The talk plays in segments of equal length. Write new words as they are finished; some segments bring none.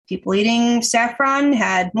People eating saffron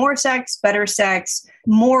had more sex, better sex,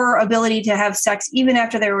 more ability to have sex even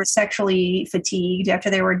after they were sexually fatigued. After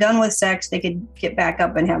they were done with sex, they could get back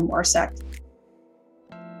up and have more sex.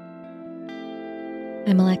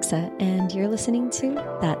 I'm Alexa, and you're listening to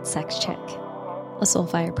That Sex Chick, a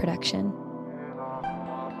Soulfire production.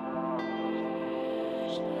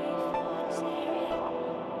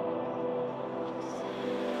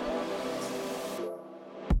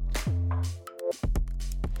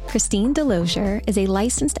 Christine Delosier is a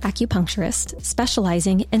licensed acupuncturist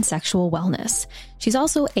specializing in sexual wellness. She's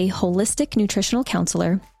also a holistic nutritional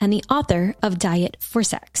counselor and the author of Diet for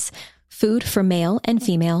Sex, Food for Male and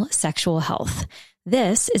Female Sexual Health.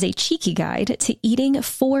 This is a cheeky guide to eating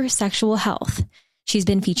for sexual health. She's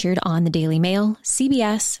been featured on the Daily Mail,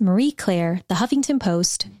 CBS, Marie Claire, The Huffington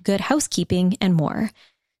Post, Good Housekeeping, and more.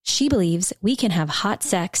 She believes we can have hot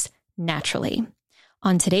sex naturally.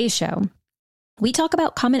 On today's show, we talk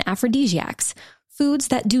about common aphrodisiacs, foods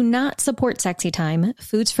that do not support sexy time,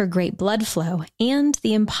 foods for great blood flow, and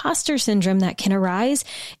the imposter syndrome that can arise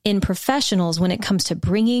in professionals when it comes to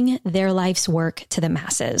bringing their life's work to the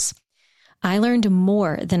masses. I learned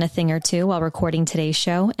more than a thing or two while recording today's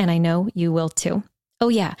show, and I know you will too. Oh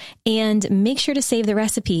yeah, and make sure to save the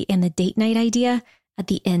recipe and the date night idea at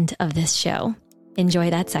the end of this show. Enjoy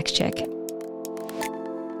That Sex Chick.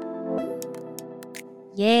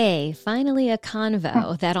 Yay, finally a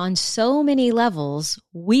convo that on so many levels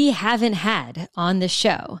we haven't had on the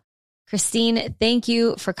show. Christine, thank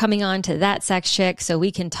you for coming on to That Sex Chick so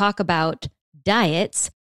we can talk about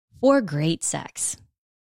diets for great sex.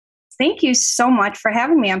 Thank you so much for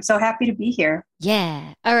having me. I'm so happy to be here.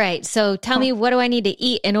 Yeah. All right. So tell me, what do I need to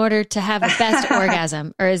eat in order to have the best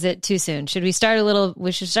orgasm? Or is it too soon? Should we start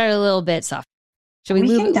we should start a little bit soft. Should we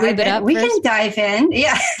lube it up? We can dive in.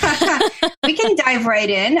 Yeah. We can dive right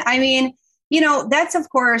in. I mean, that's of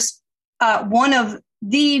course one of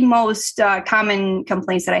the most common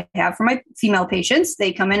complaints that I have from my female patients.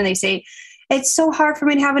 They come in and they say, it's so hard for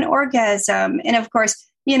me to have an orgasm. And of course,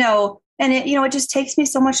 it just takes me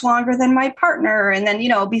so much longer than my partner. And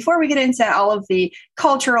then, before we get into all of the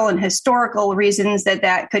cultural and historical reasons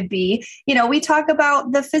that could be, we talk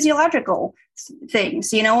about the physiological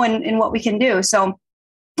things, and what we can do. So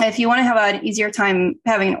if you want to have an easier time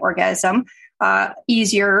having an orgasm,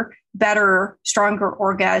 easier, better, stronger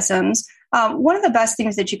orgasms, one of the best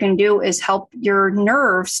things that you can do is help your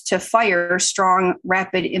nerves to fire strong,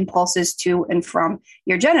 rapid impulses to and from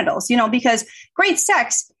your genitals, because great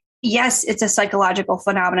sex, yes, it's a psychological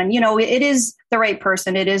phenomenon. It is the right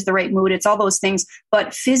person. It is the right mood. It's all those things.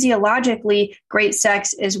 But physiologically, great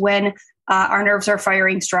sex is when our nerves are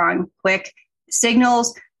firing strong, quick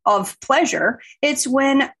signals of pleasure. It's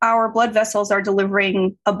when our blood vessels are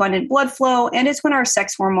delivering abundant blood flow, and it's when our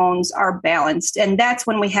sex hormones are balanced. And that's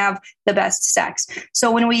when we have the best sex.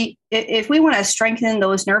 So if we want to strengthen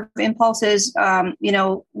those nerve impulses,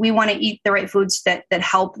 we want to eat the right foods that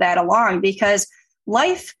help that along, because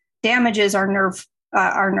life damages our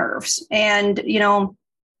nerves. And,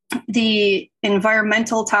 the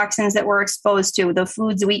environmental toxins that we're exposed to, the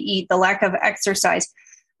foods we eat, the lack of exercise,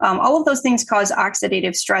 all of those things cause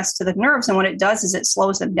oxidative stress to the nerves. And what it does is it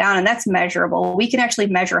slows them down, and that's measurable. We can actually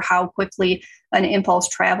measure how quickly an impulse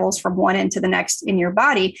travels from one end to the next in your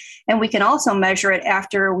body. And we can also measure it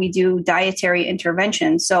after we do dietary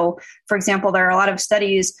intervention. So, for example, there are a lot of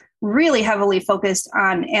studies really heavily focused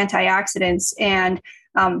on antioxidants, and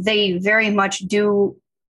they very much do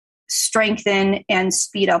strengthen and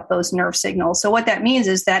speed up those nerve signals. So what that means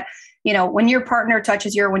is that, when your partner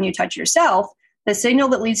touches you or when you touch yourself, the signal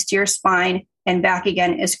that leads to your spine and back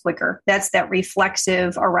again is quicker. That's that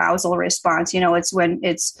reflexive arousal response. It's when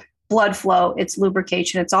it's blood flow, it's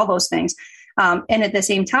lubrication, it's all those things. And at the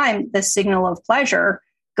same time, the signal of pleasure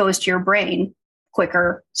goes to your brain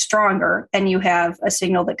quicker, stronger, and you have a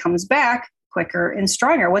signal that comes back quicker and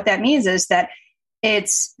stronger. What that means is that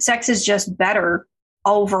sex is just better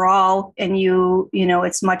overall, and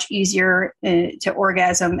it's much easier to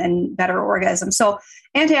orgasm and better orgasm. So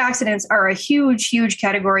antioxidants are a huge, huge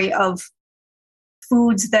category of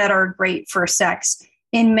foods that are great for sex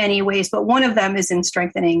in many ways, but one of them is in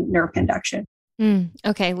strengthening nerve conduction.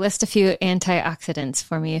 Okay. List a few antioxidants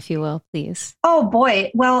for me, if you will, please. Oh boy.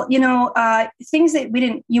 Well, things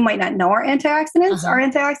that you might not know are antioxidants, are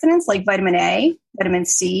antioxidants like vitamin A, vitamin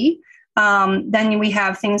C. Then we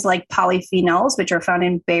have things like polyphenols, which are found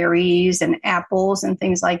in berries and apples and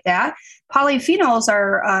things like that. Polyphenols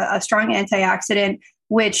are a strong antioxidant,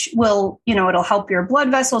 which will, it'll help your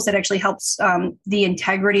blood vessels. It actually helps the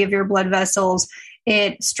integrity of your blood vessels.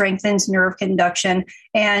 It strengthens nerve conduction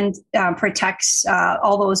and protects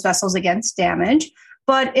all those vessels against damage.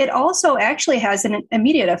 but it also actually has an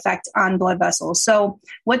immediate effect on blood vessels. So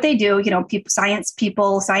what they do, science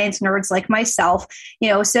nerds like myself,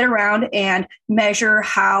 sit around and measure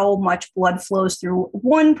how much blood flows through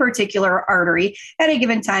one particular artery at a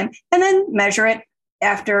given time, and then measure it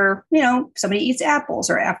after, somebody eats apples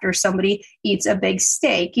or after somebody eats a big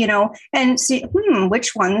steak, and see,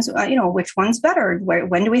 which one's better?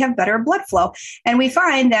 When do we have better blood flow? And we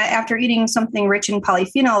find that after eating something rich in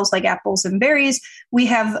polyphenols like apples and berries, we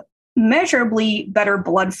have measurably better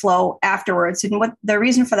blood flow afterwards. And what the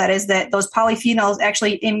reason for that is that those polyphenols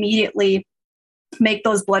actually immediately make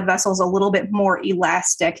those blood vessels a little bit more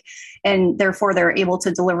elastic, and therefore they're able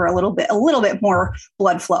to deliver a little bit more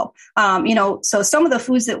blood flow. So some of the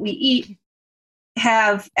foods that we eat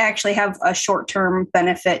have a short-term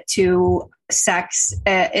benefit to sex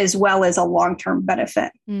as well as a long-term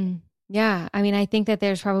benefit. Yeah. I mean, I think that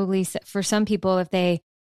there's probably, for some people, if they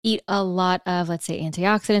eat a lot of, let's say,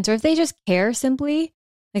 antioxidants, or if they just care simply,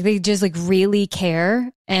 like they just like really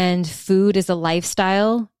care, and food is a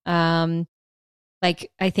lifestyle.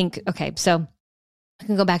 I think, okay, so I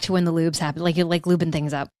can go back to when the lubes happened, like lubing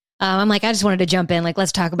things up. I'm like, I just wanted to jump in, like,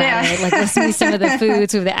 let's talk about it. Like, let's see some of the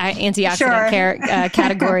foods with the antioxidant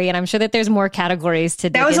category. And I'm sure that there's more categories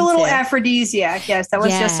to dig That was into. A little aphrodisiac. Yes, that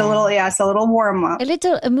was just a little warm up. A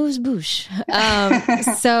little amuse bouche.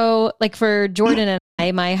 So like for Jordan and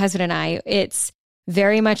I, my husband and I, it's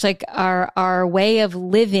very much like our way of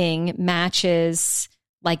living matches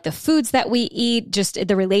like the foods that we eat, just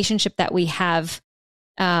the relationship that we have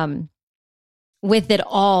with it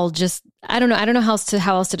all. Just, I don't know how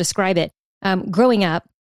else to describe it. Growing up,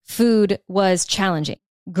 food was challenging.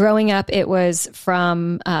 Growing up, it was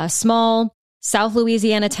from a small South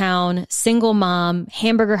Louisiana town, single mom,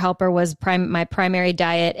 hamburger helper was my primary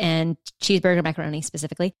diet, and cheeseburger macaroni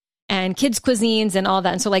specifically, and kids' cuisines and all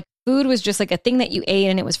that. And so like food was just like a thing that you ate,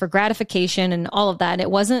 and it was for gratification and all of that. And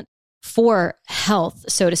it wasn't for health,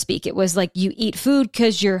 so to speak. It was like you eat food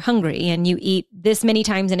because you're hungry, and you eat this many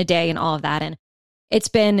times in a day and all of that. And it's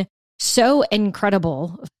been so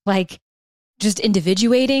incredible, like just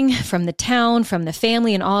individuating from the town, from the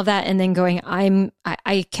family and all of that. And then going,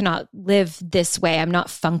 I cannot live this way. I'm not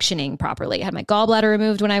functioning properly. I had my gallbladder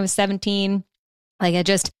removed when I was 17. Like I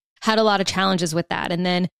just had a lot of challenges with that. And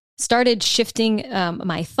then started shifting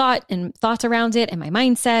my thoughts around it and my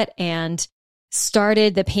mindset, and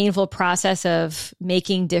started the painful process of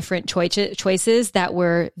making different choices that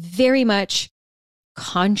were very much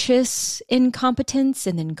conscious incompetence,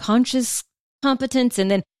 and then conscious competence. And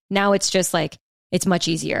then now it's just like, it's much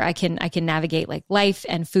easier. I can navigate like life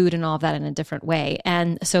and food and all of that in a different way.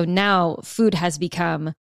 And so now food has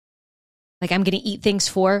become like, I'm going to eat things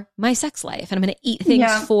for my sex life, and I'm going to eat things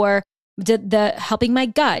for the helping my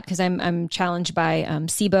gut, because I'm challenged by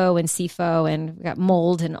SIBO and SIFO, and we got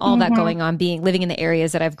mold and all that going on, living in the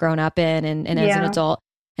areas that I've grown up in and as an adult.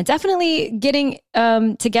 And definitely getting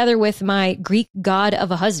together with my Greek god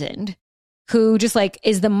of a husband, who just like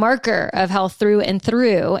is the marker of health through and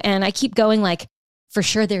through. And I keep going like, for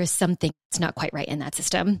sure there is something that's not quite right in that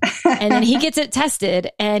system. And then he gets it tested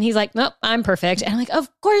and he's like, nope, I'm perfect. And I'm like, of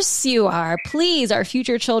course you are. Please, our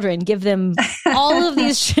future children, give them all of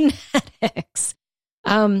these genetics.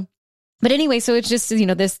 But anyway, so it's just,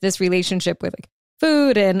 this relationship with like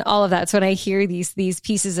food and all of that. So when I hear these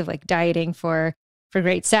pieces of like dieting for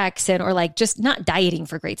great sex, or like just not dieting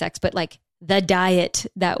for great sex, but like the diet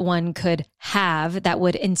that one could have that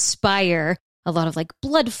would inspire a lot of like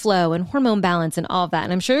blood flow and hormone balance and all of that.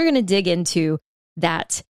 And I'm sure you're going to dig into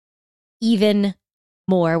that even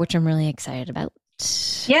more, which I'm really excited about.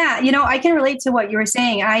 Yeah. I can relate to what you were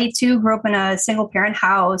saying. I too grew up in a single parent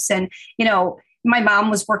house, and, my mom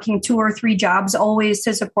was working 2 or 3 jobs always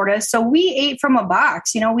to support us. So we ate from a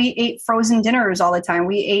box. We ate frozen dinners all the time.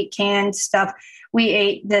 We ate canned stuff. We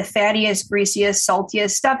ate the fattiest, greasiest,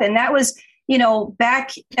 saltiest stuff. And that was,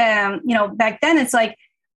 back then it's like,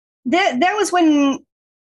 that was when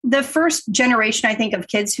the first generation, I think, of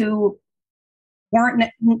kids who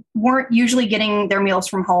weren't usually getting their meals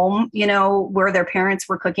from home, where their parents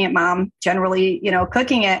were cooking it, mom generally,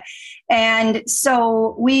 cooking it. And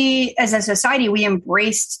so we, as a society, we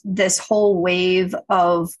embraced this whole wave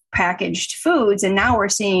of packaged foods. And now we're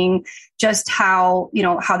seeing just how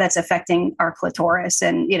that's affecting our clitoris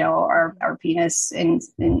and, our penis and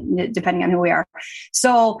depending on who we are.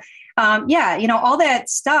 So all that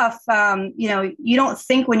stuff, you don't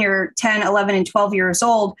think when you're 10, 11, and 12 years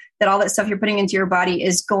old that all that stuff you're putting into your body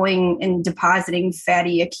is going and depositing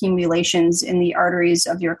fatty accumulations in the arteries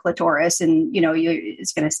of your clitoris. And,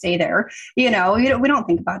 it's going to stay there. We don't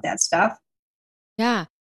think about that stuff. Yeah.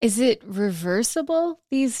 Is it reversible,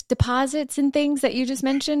 these deposits and things that you just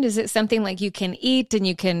mentioned? Is it something like you can eat and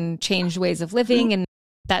you can change ways of living, and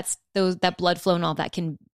that blood flow and all that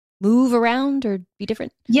can move around or be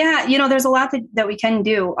different? Yeah, there's a lot that we can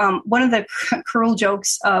do. One of the cruel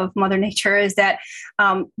jokes of Mother Nature is that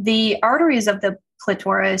the arteries of the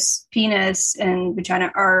clitoris, penis, and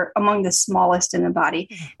vagina are among the smallest in the body.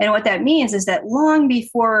 And what that means is that long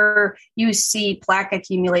before you see plaque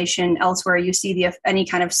accumulation elsewhere, you see any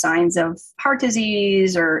kind of signs of heart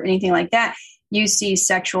disease or anything like that, you see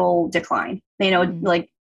sexual decline,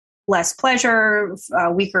 like less pleasure,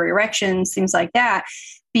 weaker erections, things like that,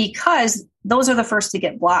 because those are the first to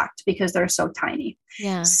get blocked because they're so tiny.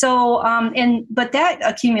 Yeah. So, but that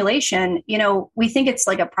accumulation, we think it's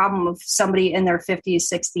like a problem of somebody in their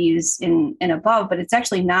 50s, 60s and above, but it's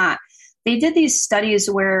actually not. They did these studies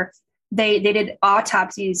where they did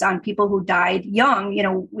autopsies on people who died young,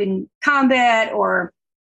 in combat or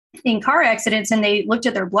in car accidents. And they looked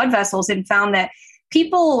at their blood vessels and found that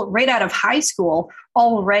people right out of high school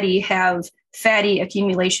already have fatty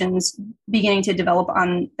accumulations beginning to develop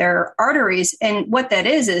on their arteries. And what that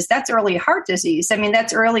is that's early heart disease. I mean,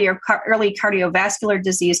 that's early cardiovascular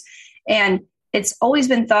disease. And it's always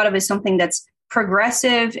been thought of as something that's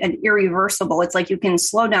progressive and irreversible. It's like you can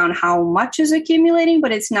slow down how much is accumulating,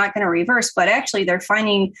 but it's not going to reverse. But actually, they're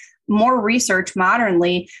finding more research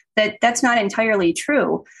modernly that's not entirely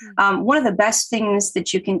true. One of the best things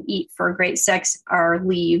that you can eat for great sex are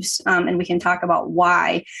leaves. And we can talk about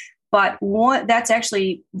why. But that's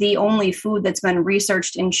actually the only food that's been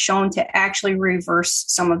researched and shown to actually reverse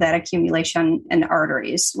some of that accumulation in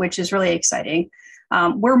arteries, which is really exciting.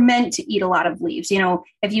 We're meant to eat a lot of leaves.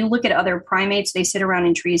 If you look at other primates, they sit around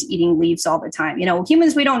in trees eating leaves all the time.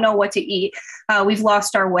 Humans, we don't know what to eat. We've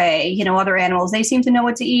lost our way. Other animals, they seem to know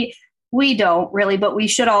what to eat. We don't really, but we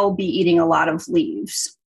should all be eating a lot of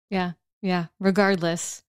leaves. Yeah. Yeah.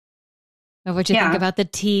 Regardless of what you think about the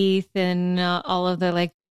teeth and all of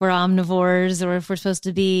the we're omnivores, or if we're supposed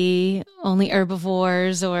to be only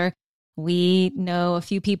herbivores, or we know a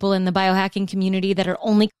few people in the biohacking community that are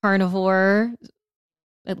only carnivore,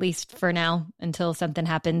 at least for now, until something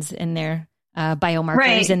happens in their biomarkers,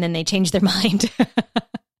 right, and then they change their mind.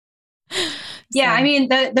 Yeah, I mean,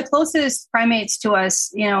 the closest primates to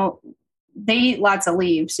us, they eat lots of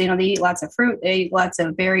leaves. They eat lots of fruit. They eat lots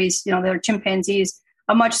of berries. They're chimpanzees.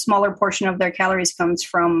 A much smaller portion of their calories comes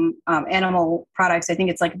from animal products. I think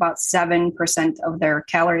it's like about 7% of their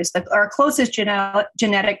calories. Our closest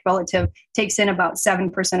genetic relative takes in about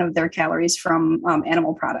 7% of their calories from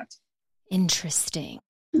animal products. Interesting.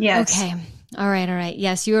 Yes. Okay. All right.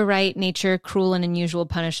 Yes, you were right. Nature, cruel and unusual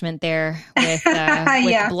punishment there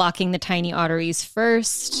with blocking the tiny arteries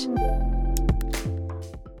first.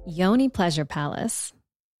 Yoni Pleasure Palace.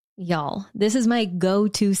 Y'all, this is my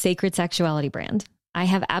go-to sacred sexuality brand. I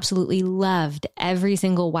have absolutely loved every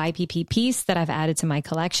single YPP piece that I've added to my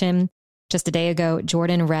collection. Just a day ago,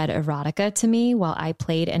 Jordan read erotica to me while I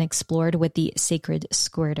played and explored with the Sacred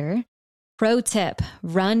Squirter. Pro tip,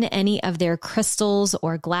 run any of their crystals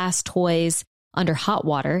or glass toys under hot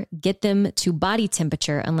water, get them to body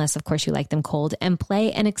temperature, unless of course you like them cold, and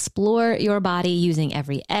play and explore your body using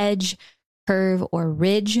every edge, curve, or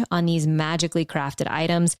ridge on these magically crafted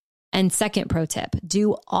items. And second pro tip,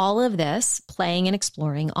 do all of this playing and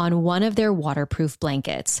exploring on one of their waterproof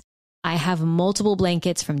blankets. I have multiple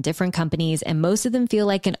blankets from different companies, and most of them feel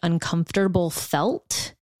like an uncomfortable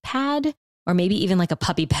felt pad, or maybe even like a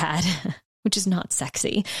puppy pad, which is not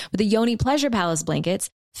sexy. But the Yoni Pleasure Palace blankets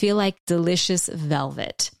feel like delicious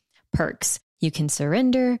velvet. Perks: you can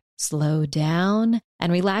surrender, slow down,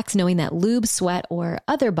 and relax knowing that lube, sweat, or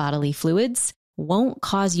other bodily fluids won't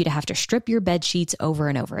cause you to have to strip your bed sheets over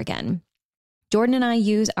and over again. Jordan and I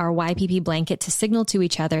use our YPP blanket to signal to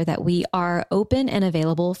each other that we are open and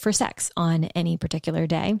available for sex on any particular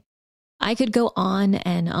day. I could go on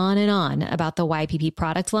and on and on about the YPP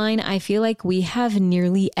product line. I feel like we have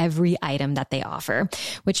nearly every item that they offer,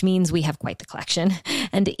 which means we have quite the collection.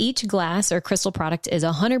 And each glass or crystal product is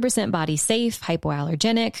 100% body safe,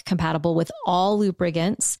 hypoallergenic, compatible with all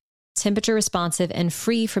lubricants, temperature responsive, and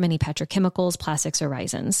free from any petrochemicals, plastics, or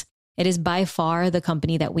resins. It is by far the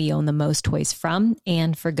company that we own the most toys from,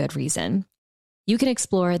 and for good reason. You can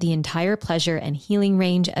explore the entire pleasure and healing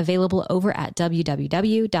range available over at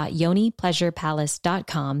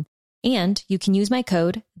www.yonipleasurepalace.com, and you can use my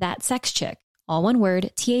code ThatSexChick, all one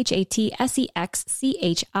word,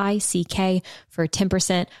 ThatSexChick, for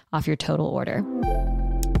 10% off your total order.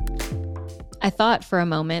 I thought for a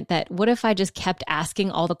moment that what if I just kept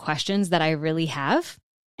asking all the questions that I really have?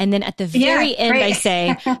 And then at the very end, I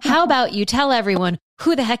say, how about you tell everyone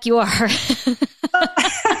who the heck you are.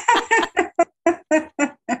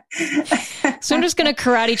 So I'm just going to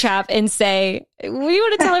karate chop and say, we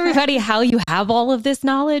want to tell everybody how you have all of this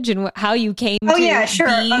knowledge and how you came to yeah, sure.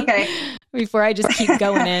 be Okay. Before I just keep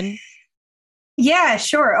going in. Yeah,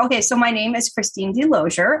 sure. Okay. So my name is Christine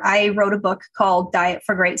DeLozier. I wrote a book called Diet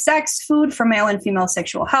for Great Sex, Food for Male and Female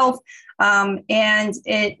Sexual Health. And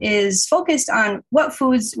it is focused on what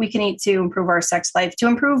foods we can eat to improve our sex life, to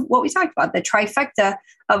improve what we talked about, the trifecta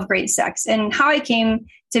of great sex. And how I came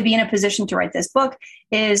to be in a position to write this book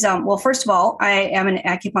is, well, first of all, I am an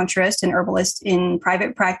acupuncturist and herbalist in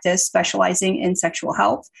private practice, specializing in sexual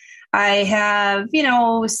health. I have,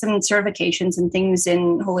 some certifications and things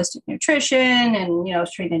in holistic nutrition and,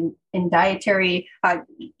 trained in dietary,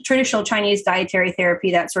 traditional Chinese dietary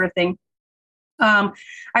therapy, that sort of thing. I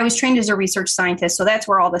was trained as a research scientist, so that's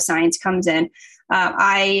where all the science comes in.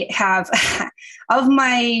 I have, of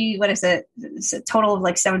my, it's a total of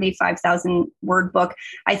like 75,000 word book.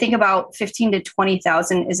 I think about 15 to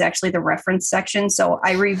 20,000 is actually the reference section. So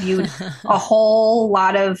I reviewed a whole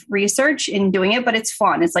lot of research in doing it, but it's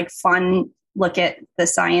fun. It's like fun look at the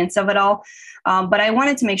science of it all. But I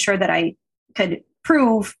wanted to make sure that I could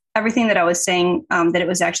prove everything that I was saying, that it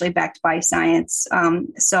was actually backed by science.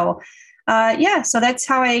 So that's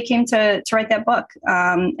how I came to write that book.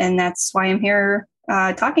 And that's why I'm here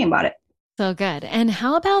talking about it. So good. And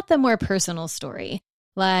how about the more personal story?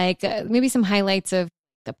 Like maybe some highlights of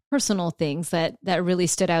the personal things that really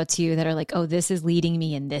stood out to you that are like, oh, this is leading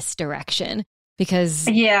me in this direction. Because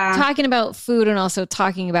talking about food and also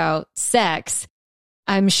talking about sex,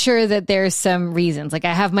 I'm sure that there's some reasons. Like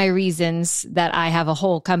I have my reasons that I have a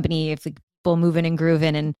whole company of people moving and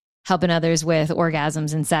grooving and helping others with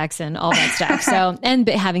orgasms and sex and all that stuff. So, and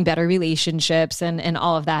having better relationships and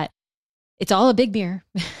all of that. It's all a big mirror.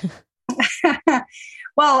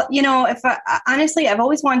 Well, honestly, I've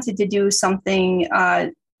always wanted to do something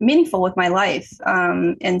meaningful with my life.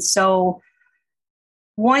 And so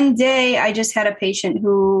one day I just had a patient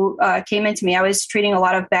who came into me. I was treating a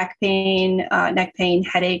lot of back pain, neck pain,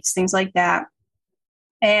 headaches, things like that.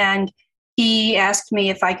 And he asked me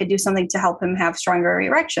if I could do something to help him have stronger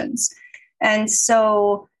erections. And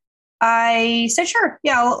so I said, sure.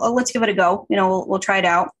 Yeah, let's give it a go. We'll try it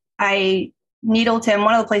out. I needled him.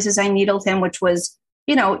 One of the places I needled him, which was,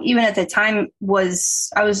 even at the time I was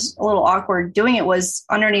a little awkward doing it, was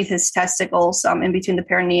underneath his testicles, in between the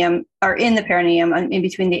perineum, or in the perineum, in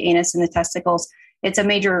between the anus and the testicles. It's a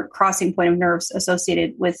major crossing point of nerves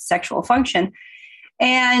associated with sexual function.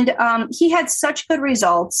 And he had such good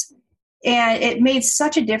results. And it made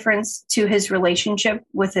such a difference to his relationship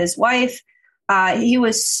with his wife. He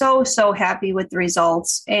was so, so happy with the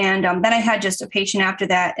results. And then I had just a patient after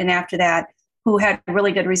that who had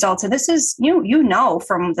really good results. And this is,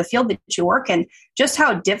 from the field that you work in, just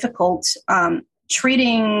how difficult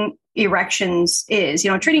treating erections is.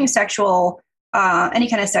 Treating any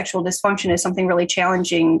kind of sexual dysfunction is something really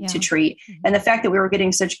challenging to treat. And the fact that we were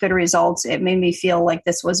getting such good results, it made me feel like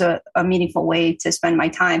this was a meaningful way to spend my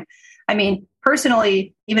time. I mean,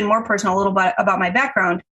 personally, even more personal, a little bit about my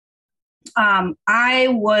background. I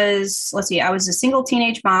was a single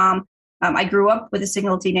teenage mom. I grew up with a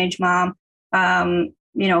single teenage mom, college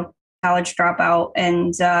dropout.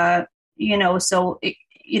 And,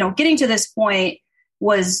 getting to this point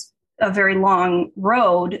was a very long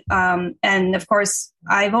road. And of course,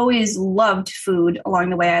 I've always loved food along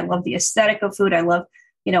the way. I love the aesthetic of food. I love,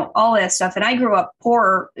 all that stuff. And I grew up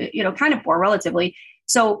poor, kind of poor relatively.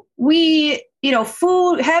 So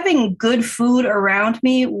having good food around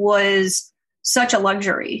me was such a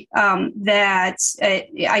luxury that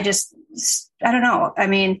I don't know. I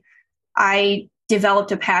mean, I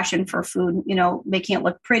developed a passion for food, making it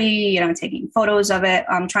look pretty, taking photos of it,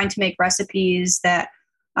 trying to make recipes that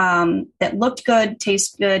looked good,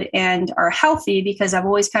 taste good, and are healthy, because I've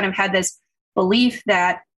always kind of had this belief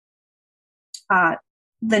that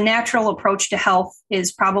the natural approach to health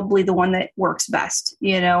is probably the one that works best,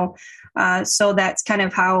 so that's kind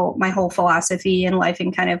of how my whole philosophy in life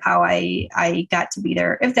and kind of how I got to be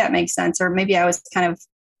there, if that makes sense. Or maybe I was kind of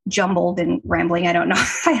jumbled and rambling. I don't know.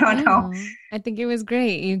 know. I think it was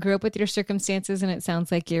great. You grew up with your circumstances, and it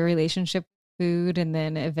sounds like your relationship with food, and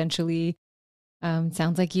then eventually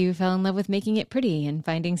sounds like you fell in love with making it pretty and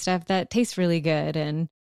finding stuff that tastes really good. And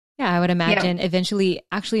yeah, I would imagine eventually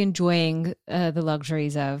actually enjoying the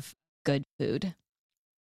luxuries of good food.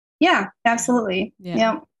 Yeah, absolutely.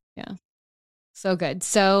 Yeah. So good.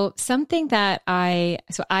 So something that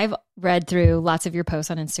I've read through lots of your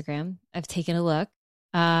posts on Instagram. I've taken a look,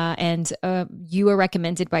 and you were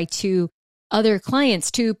recommended by two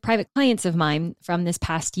private clients of mine from this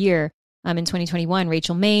past year. in 2021,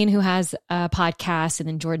 Rachel Main, who has a podcast, and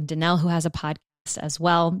then Jordan Donnell, who has a podcast as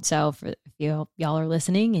well. So if y'all are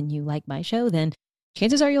listening and you like my show, then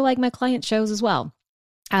chances are you'll like my client shows as well.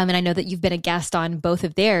 And I know that you've been a guest on both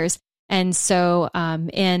of theirs. And so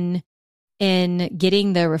in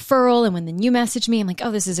getting the referral, and when then you messaged me, I'm like,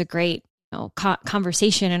 oh, this is a great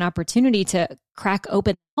conversation and opportunity to crack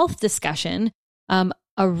open health discussion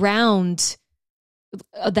around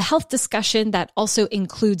the health discussion that also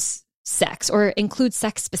includes sex, or includes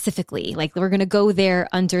sex specifically. Like, we're going to go there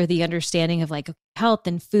under the understanding of like health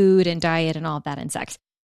and food and diet and all of that, and sex,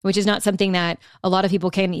 which is not something that a lot of people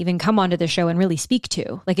can even come onto the show and really speak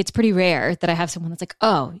to. Like, it's pretty rare that I have someone that's like,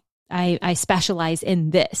 oh, I specialize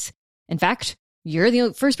in this. In fact, you're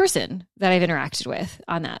the first person that I've interacted with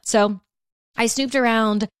on that. So I snooped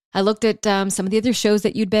around. I looked at some of the other shows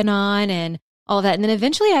that you'd been on and all of that. And then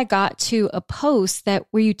eventually I got to a post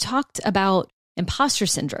where you talked about imposter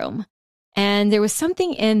syndrome. And there was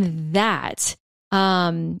something in that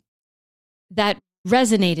that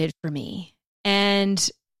resonated for me, and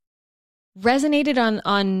resonated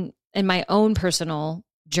on in my own personal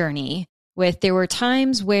journey there were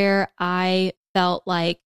times where I felt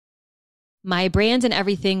like my brand and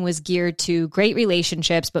everything was geared to great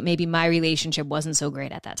relationships, but maybe my relationship wasn't so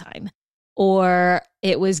great at that time. Or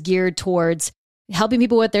it was geared towards helping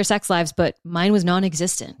people with their sex lives, but mine was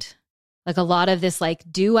non-existent. Like, a lot of this, like,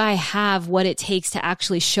 do I have what it takes to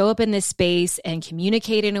actually show up in this space and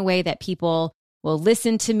communicate in a way that people will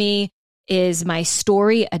listen to me? Is my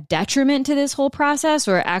story a detriment to this whole process,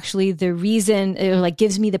 or actually the reason it like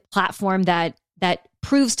gives me the platform that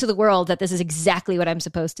proves to the world that this is exactly what I'm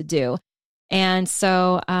supposed to do? And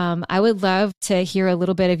so I would love to hear a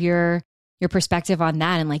little bit of your perspective on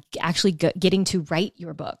that, and like actually getting to write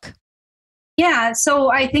your book. Yeah.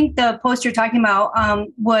 So I think the post you're talking about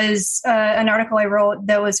was an article I wrote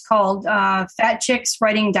that was called Fat Chicks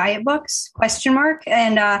Writing Diet Books, ?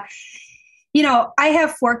 And, I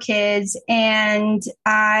have 4 kids, and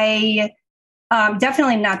I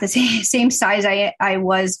definitely not the same size I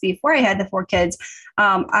was before I had the 4 kids.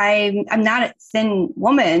 I'm not a thin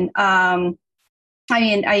woman. I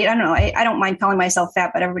don't know. I don't mind calling myself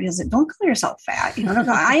fat, but everybody says, don't call yourself fat.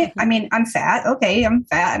 I'm fat. Okay. I'm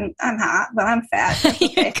fat. I'm hot, but I'm fat.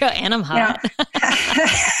 Okay. And I'm hot.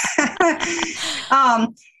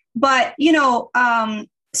 But one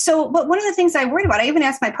of the things I worried about, I even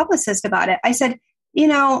asked my publicist about it. I said,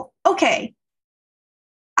 okay,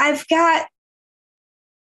 I've got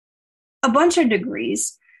a bunch of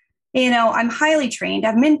degrees. I'm highly trained.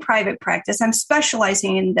 I'm in private practice. I'm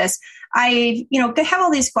specializing in this. I, have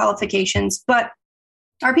all these qualifications, but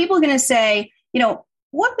are people going to say,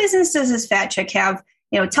 what business does this fat chick have,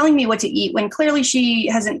 telling me what to eat when clearly she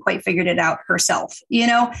hasn't quite figured it out herself,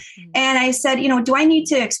 Mm-hmm. And I said, do I need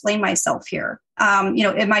to explain myself here?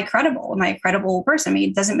 Am I credible? Am I a credible person? I mean,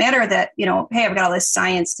 it doesn't matter that, hey, I've got all this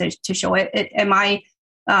science to show it. Am I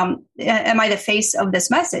the face of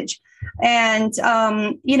this message? And,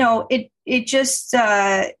 it just,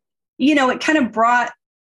 it kind of brought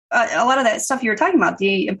a lot of that stuff you were talking about,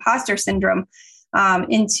 the imposter syndrome,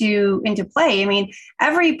 into play. I mean,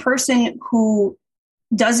 every person who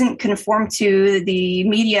doesn't conform to the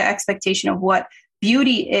media expectation of what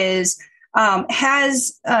beauty is,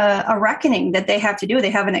 has a reckoning that they have to do. They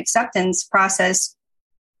have an acceptance process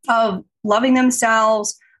of loving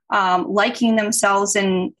themselves, liking themselves,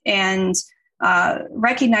 and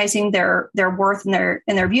recognizing their worth and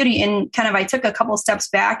their beauty. And kind of, I took a couple steps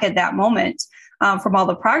back at that moment from all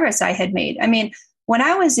the progress I had made. I mean, when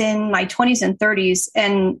I was in my 20s and 30s,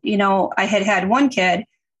 and I had 1 kid,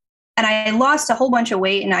 and I lost a whole bunch of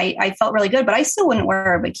weight, and I felt really good, but I still wouldn't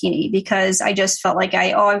wear a bikini because I just felt like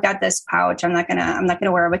I've got this pouch. I'm not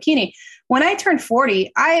gonna wear a bikini. When I turned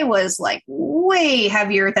 40, I was like way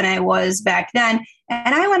heavier than I was back then.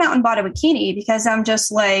 And I went out and bought a bikini because I'm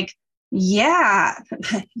just like, I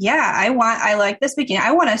like this bikini.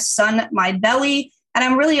 I want to sun my belly, and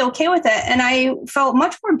I'm really okay with it. And I felt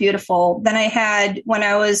much more beautiful than I had when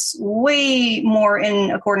I was way more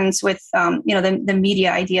in accordance with, the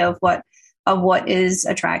media idea of what is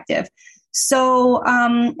attractive. So,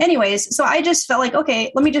 so I just felt like,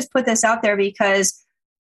 okay, let me just put this out there, because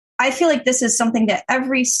I feel like this is something that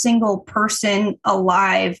every single person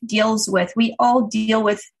alive deals with. We all deal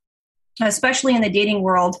with, especially in the dating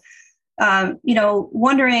world,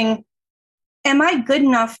 wondering, am I good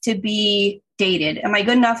enough to be dated? Am I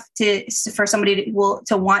good enough for somebody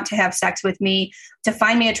to want to have sex with me, to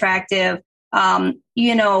find me attractive?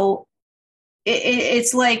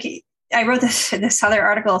 It's like, I wrote this other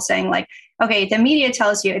article saying like, okay, the media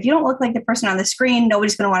tells you if you don't look like the person on the screen,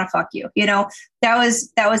 nobody's going to want to fuck you. That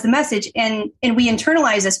was the message. And we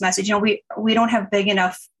internalize this message. We don't have big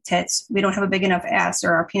enough tits. We don't have a big enough ass,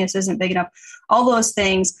 or our penis isn't big enough. All those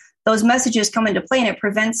things, those messages come into play, and it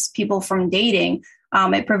prevents people from dating.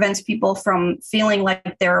 It prevents people from feeling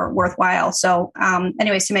like they're worthwhile. So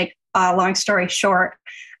anyways, to make a long story short,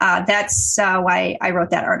 that's why I wrote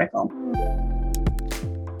that article.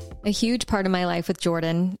 A huge part of my life with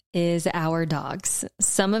Jordan is our dogs.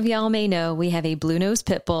 Some of y'all may know we have a blue-nosed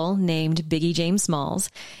pit bull named Biggie James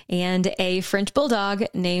Smalls and a French bulldog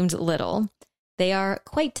named Little. They are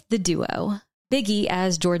quite the duo. Biggie,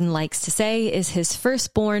 as Jordan likes to say, is his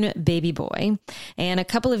firstborn baby boy. And a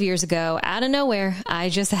couple of years ago, out of nowhere, I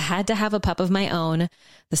just had to have a pup of my own.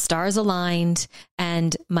 The stars aligned,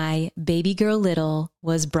 and my baby girl Little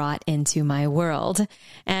was brought into my world.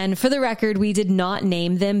 And for the record, we did not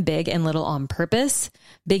name them Big and Little on purpose.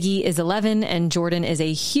 Biggie is 11, and Jordan is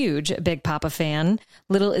a huge Big Papa fan.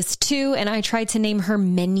 Little is 2, and I tried to name her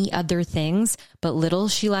many other things, but Little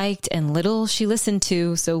she liked and Little she listened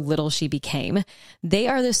to, so Little she became. They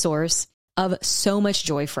are the source of so much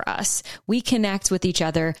joy for us. We connect with each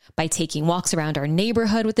other by taking walks around our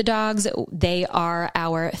neighborhood with the dogs. They are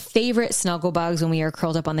our favorite snuggle bugs when we are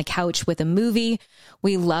curled up on the couch with a movie.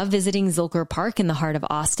 We love visiting Zilker Park in the heart of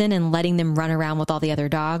Austin and letting them run around with all the other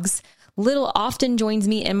dogs. Little often joins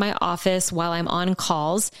me in my office while I'm on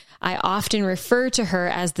calls. I often refer to her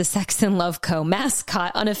as the Sex and Love Co.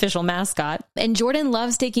 mascot, unofficial mascot. And Jordan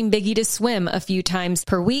loves taking Biggie to swim a few times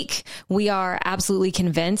per week. We are absolutely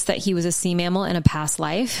convinced that he was a sea mammal in a past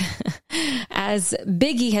life. As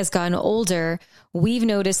Biggie has gotten older, we've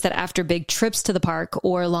noticed that after big trips to the park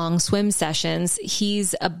or long swim sessions,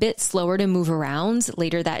 he's a bit slower to move around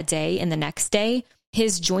later that day and the next day.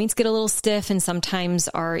 His joints get a little stiff and sometimes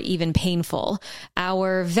are even painful.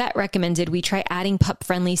 Our vet recommended we try adding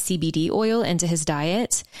pup-friendly CBD oil into his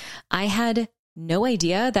diet. I had no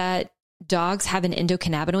idea that dogs have an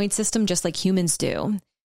endocannabinoid system just like humans do.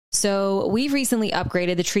 So we've recently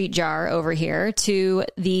upgraded the treat jar over here to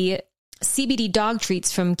the CBD dog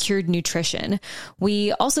treats from Cured Nutrition.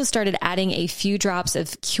 We also started adding a few drops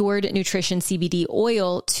of Cured Nutrition CBD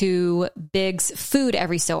oil to Big's food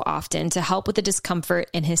every so often to help with the discomfort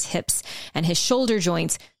in his hips and his shoulder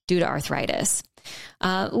joints due to arthritis.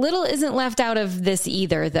 Little isn't left out of this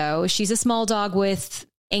either, though. She's a small dog with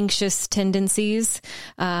anxious tendencies,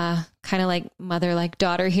 kind of like mother, like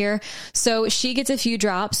daughter here. So she gets a few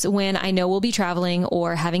drops when I know we'll be traveling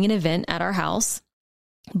or having an event at our house.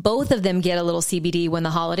 Both of them get a little CBD when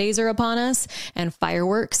the holidays are upon us and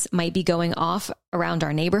fireworks might be going off around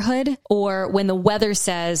our neighborhood, or when the weather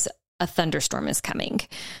says a thunderstorm is coming.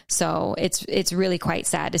 So it's really quite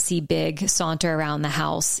sad to see Big saunter around the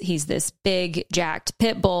house. He's this big, jacked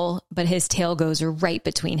pit bull, but his tail goes right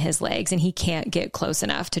between his legs and he can't get close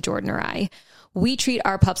enough to Jordan or I. We treat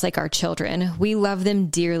our pups like our children. We love them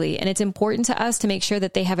dearly, and it's important to us to make sure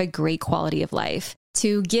that they have a great quality of life.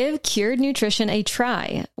 To give Cured Nutrition a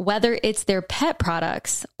try, whether it's their pet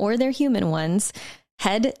products or their human ones,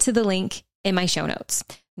 head to the link in my show notes.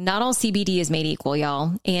 Not all CBD is made equal,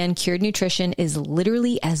 y'all, and Cured Nutrition is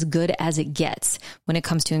literally as good as it gets when it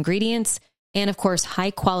comes to ingredients and, of course,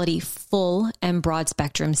 high quality, full and broad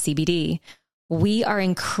spectrum CBD. We are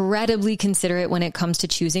incredibly considerate when it comes to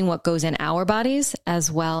choosing what goes in our bodies as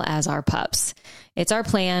well as our pups. It's our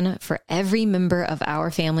plan for every member of our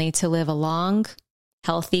family to live a long,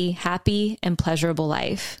 healthy, happy, and pleasurable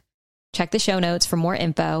life. Check the show notes for more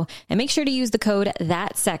info and make sure to use the code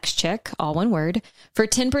ThatSexChick, all one word, for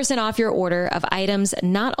 10% off your order of items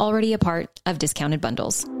not already a part of discounted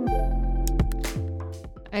bundles.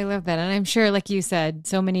 I love that. And I'm sure, like you said,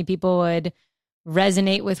 so many people would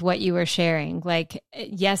resonate with what you were sharing. Like,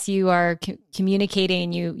 yes, you are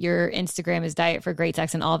communicating, your Instagram is Diet for Great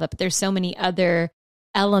Sex and all that, but there's so many other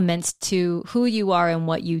elements to who you are and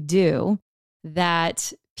what you do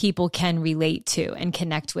that people can relate to and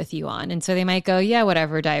connect with you on. And so they might go, yeah,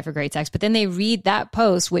 whatever, Diet for Great Sex. But then they read that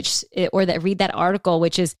post, read that article,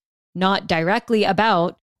 which is not directly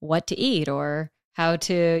about what to eat or how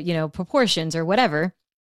to, proportions or whatever.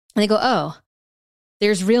 And they go, oh,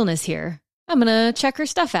 there's realness here. I'm going to check her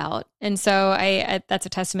stuff out. And so that's a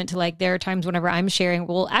testament to, like, there are times whenever I'm sharing,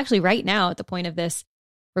 well, actually right now at the point of this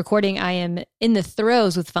recording, I am in the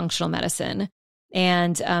throes with functional medicine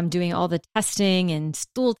and doing all the testing and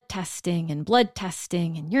stool testing and blood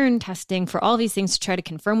testing and urine testing for all these things to try to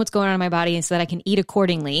confirm what's going on in my body and so that I can eat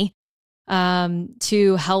accordingly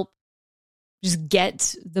to help just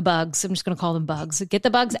get the bugs. I'm just going to call them bugs, get the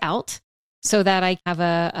bugs out so that I have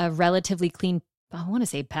a relatively clean, I want to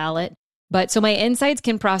say palate, But so my insides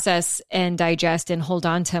can process and digest and hold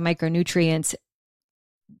on to micronutrients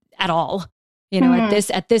at all.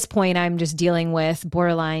 At this point, I'm just dealing with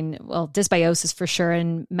borderline, dysbiosis for sure,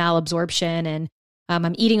 and malabsorption, and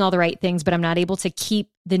I'm eating all the right things, but I'm not able to keep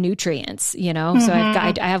the nutrients, So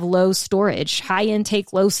I have low storage, high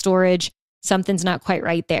intake, low storage. Something's not quite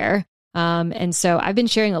right there. And so I've been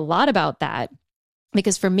sharing a lot about that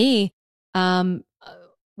because for me,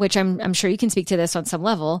 which I'm sure you can speak to this on some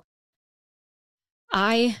level,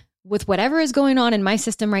 with whatever is going on in my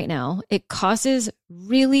system right now, it causes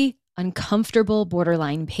really uncomfortable,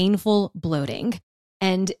 borderline painful bloating.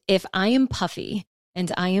 And if I am puffy and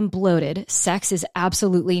I am bloated, sex is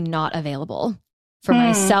absolutely not available for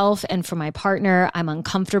myself and for my partner. I'm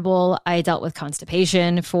uncomfortable. I dealt with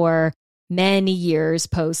constipation for many years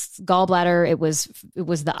post gallbladder. It was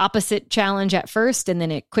the opposite challenge at first, and then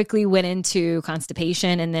it quickly went into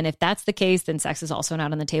constipation. And then if that's the case, then sex is also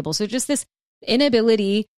not on the table. So just this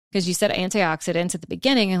inability, because you said antioxidants at the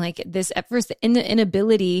beginning, and like this at first, the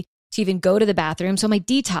inability to even go to the bathroom. So my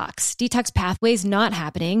detox pathways not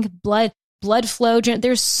happening, blood flow.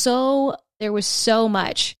 There was so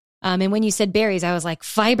much. And when you said berries, I was like,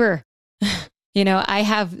 fiber. I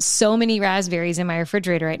have so many raspberries in my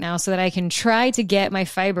refrigerator right now so that I can try to get my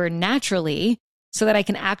fiber naturally so that I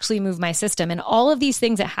can actually move my system. And all of these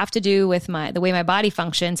things that have to do with the way my body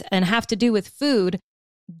functions and have to do with food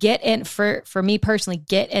for me personally,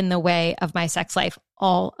 get in the way of my sex life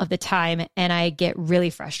all of the time. And I get really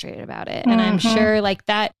frustrated about it. And I'm sure like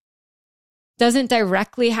that doesn't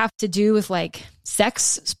directly have to do with like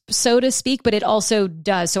sex, so to speak, but it also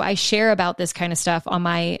does. So I share about this kind of stuff on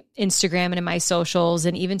my Instagram and in my socials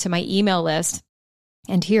and even to my email list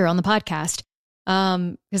and here on the podcast.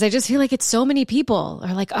 Because I just feel like it's so many people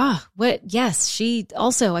are like, yes, she's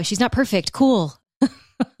not perfect. Cool.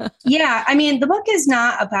 Yeah. I mean, the book is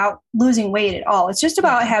not about losing weight at all. It's just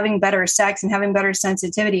about having better sex and having better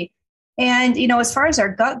sensitivity. And, as far as our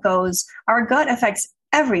gut goes, our gut affects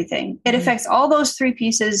everything. It affects all those three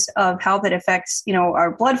pieces of health. It affects,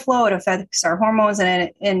 our blood flow. It affects our hormones,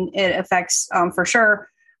 and it affects, for sure,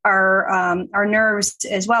 our nerves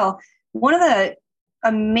as well. One of the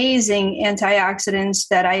amazing antioxidants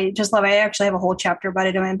that I just love, I actually have a whole chapter about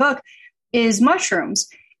it in my book, is mushrooms.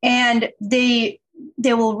 And they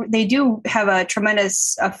do have a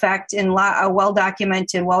tremendous effect in a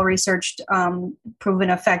well-documented, well-researched, proven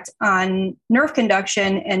effect on nerve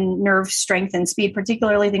conduction and nerve strength and speed,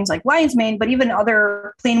 particularly things like lion's mane, but even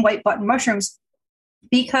other plain white button mushrooms,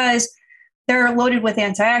 because they're loaded with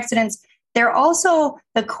antioxidants. They're also,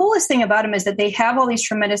 the coolest thing about them is that they have all these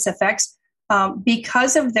tremendous effects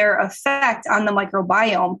because of their effect on the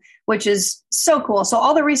microbiome, which is so cool. So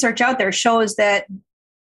all the research out there shows that,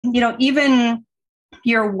 even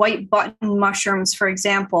your white button mushrooms, for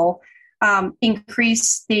example,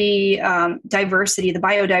 increase the diversity, the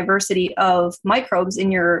biodiversity of microbes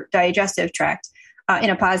in your digestive tract in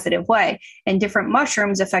a positive way. And different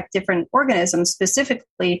mushrooms affect different organisms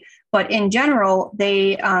specifically, but in general,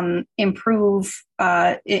 they improve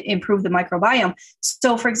the microbiome.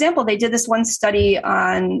 So, for example, they did this one study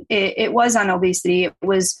on, it was on obesity. It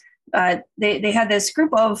was, they had this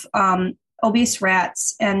group of obese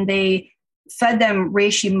rats, and they fed them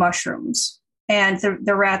reishi mushrooms, and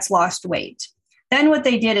the rats lost weight. Then what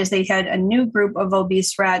they did is they had a new group of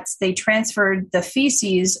obese rats. They transferred the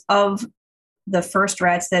feces of the first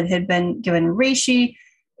rats that had been given reishi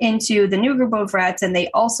into the new group of rats, and they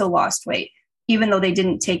also lost weight, even though they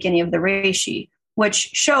didn't take any of the reishi, which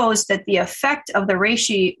shows that the effect of the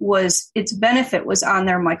reishi its benefit was on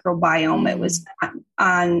their microbiome.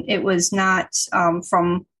 It was not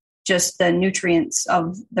from just the nutrients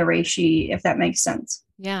of the reishi, if that makes sense.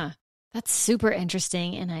 Yeah, that's super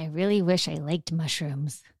interesting. And I really wish I liked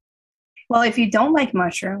mushrooms. Well, if you don't like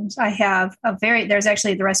mushrooms, I have there's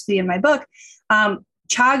actually the recipe in my book.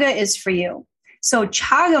 Chaga is for you. So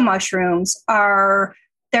chaga mushrooms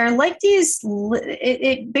they're like these,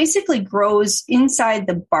 it basically grows inside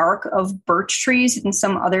the bark of birch trees and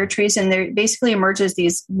some other trees. And they basically emerges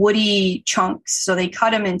these woody chunks. So they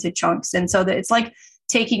cut them into chunks. And so that it's like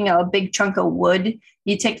taking a big chunk of wood.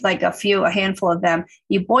 You take like a handful of them,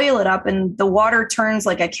 you boil it up, and the water turns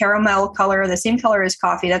like a caramel color, the same color as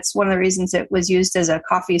coffee. That's one of the reasons it was used as a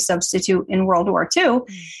coffee substitute in World War II.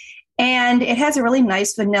 And it has a really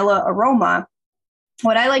nice vanilla aroma.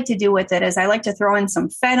 What I like to do with it is I like to throw in some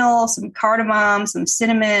fennel, some cardamom, some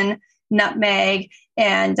cinnamon, nutmeg,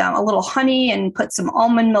 and a little honey, and put some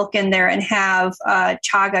almond milk in there, and have a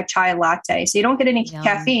chaga chai latte. So you don't get any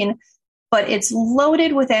caffeine, but it's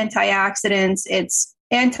loaded with antioxidants. It's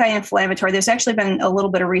anti-inflammatory. There's actually been a little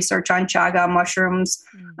bit of research on chaga mushrooms.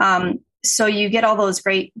 so you get all those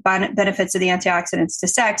great benefits of the antioxidants to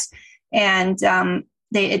sex, and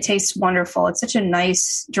it tastes wonderful. It's such a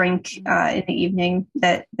nice drink in the evening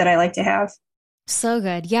that I like to have. So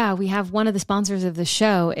good. Yeah. We have one of the sponsors of the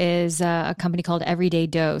show is a company called Everyday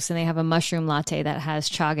Dose, and they have a mushroom latte that has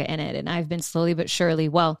chaga in it. And I've been slowly but surely,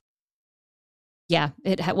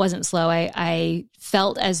 it wasn't slow. I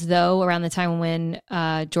felt as though around the time when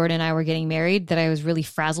Jordan and I were getting married that I was really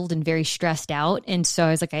frazzled and very stressed out. And so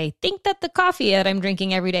I was like, I think that the coffee that I'm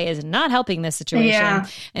drinking every day is not helping this situation. Yeah.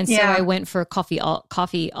 And so I went for a coffee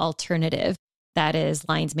alternative that is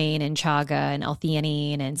lion's mane and chaga and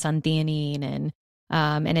L-theanine and suntheanine.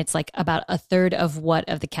 And it's like about a third of what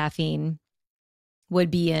of the caffeine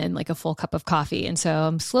would be in like a full cup of coffee. And so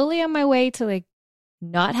I'm slowly on my way to like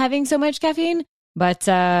not having so much caffeine. But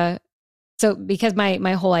so because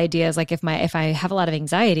my whole idea is like if I have a lot of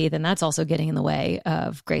anxiety, then that's also getting in the way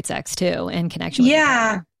of great sex too and connection with each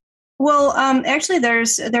other. Well, actually,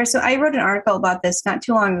 I wrote an article about this not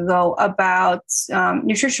too long ago about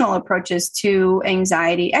nutritional approaches to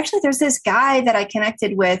anxiety. Actually, there's this guy that I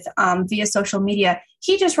connected with via social media.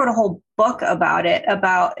 He just wrote a whole book about it,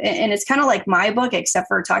 and it's kind of like my book, except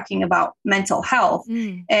for talking about mental health,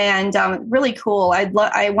 and really cool. I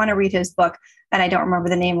want to read his book, and I don't remember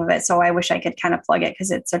the name of it, so I wish I could kind of plug it because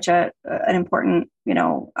it's such an important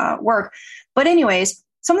work. But anyways,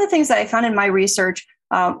 some of the things that I found in my research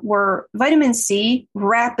were vitamin C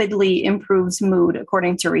rapidly improves mood,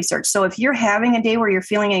 according to research. So if you're having a day where you're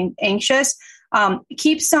feeling anxious,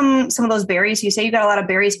 keep some of those berries. You say you got a lot of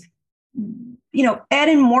berries, add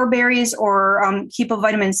in more berries or keep a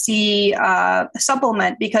vitamin C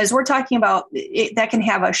supplement, because we're talking about that can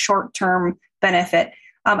have a short-term benefit.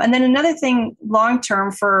 And then another thing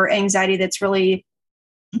long-term for anxiety that's really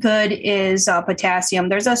good is potassium.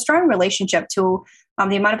 There's a strong relationship to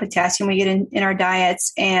the amount of potassium we get in our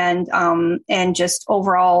diets and just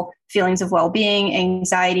overall feelings of well-being,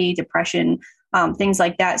 anxiety, depression, things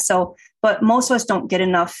like that. So, but most of us don't get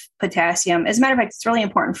enough potassium. As a matter of fact, it's really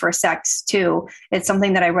important for sex too. It's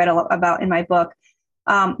something that I read about in my book.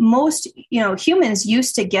 Most, humans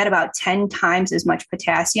used to get about 10 times as much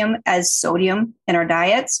potassium as sodium in our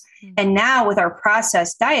diets. Mm-hmm. And now with our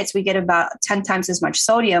processed diets, we get about 10 times as much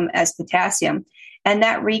sodium as potassium. And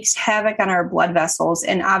that wreaks havoc on our blood vessels.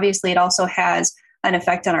 And obviously it also has an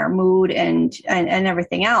effect on our mood and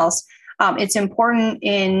everything else. It's important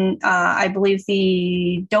in, I believe,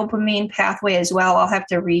 the dopamine pathway as well. I'll have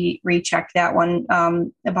to recheck that one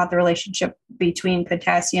about the relationship between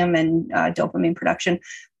potassium and dopamine production.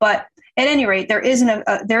 But at any rate, there is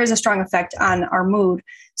a strong effect on our mood.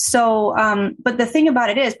 So, but the thing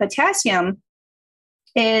about it is potassium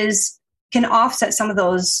can offset some of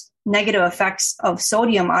those negative effects of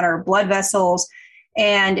sodium on our blood vessels.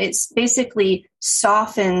 And it's basically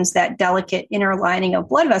softens that delicate inner lining of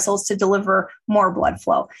blood vessels to deliver more blood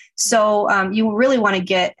flow. So you really want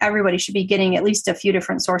to everybody should be getting at least a few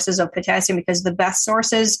different sources of potassium, because the best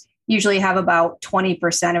sources usually have about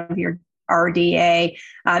 20% of your RDA.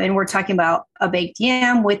 And we're talking about a baked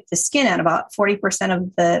yam with the skin on. About 40%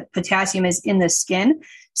 of the potassium is in the skin.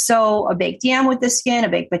 So a baked yam with the skin, a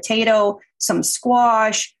baked potato, some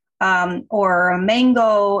squash, or a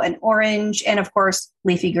mango, an orange, and of course,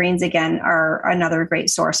 leafy greens again are another great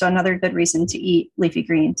source. So another good reason to eat leafy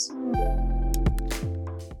greens.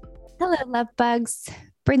 Hello, love bugs.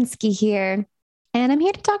 Brinsky here. And I'm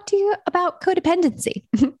here to talk to you about codependency.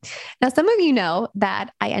 Now, some of you know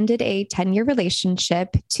that I ended a 10-year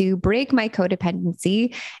relationship to break my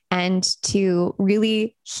codependency and to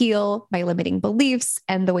really heal my limiting beliefs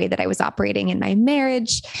and the way that I was operating in my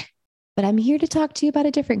marriage. But I'm here to talk to you about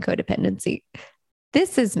a different codependency.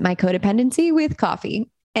 This is my codependency with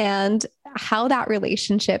coffee and how that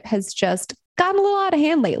relationship has just gotten a little out of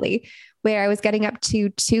hand lately, where I was getting up to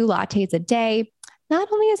 2 lattes a day. Not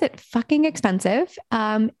only is it fucking expensive,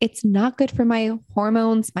 it's not good for my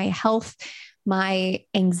hormones, my health, my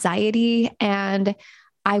anxiety. And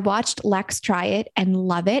I watched Lex try it and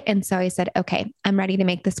love it. And so I said, okay, I'm ready to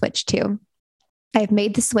make the switch too. I've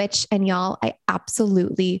made the switch, and y'all, I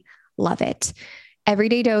absolutely love it.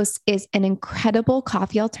 Everyday Dose is an incredible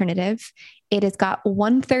coffee alternative. It has got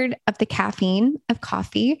 1/3 of the caffeine of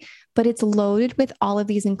coffee, but it's loaded with all of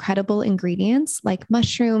these incredible ingredients like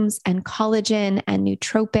mushrooms and collagen and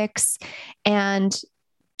nootropics. And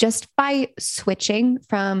just by switching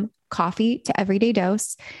from coffee to Everyday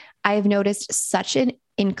Dose, I have noticed such an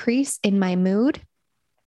increase in my mood.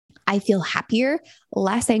 I feel happier,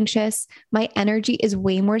 less anxious. My energy is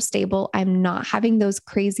way more stable. I'm not having those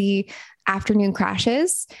crazy afternoon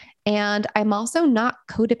crashes. And I'm also not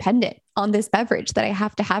codependent on this beverage that I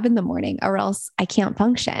have to have in the morning, or else I can't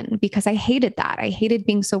function, because I hated that. I hated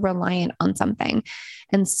being so reliant on something.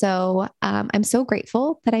 And so I'm so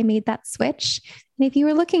grateful that I made that switch. And if you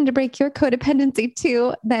were looking to break your codependency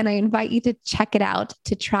too, then I invite you to check it out,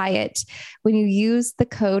 to try it. When you use the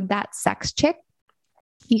code That's Sex Chick,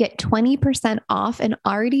 you get 20% off an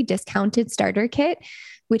already discounted starter kit,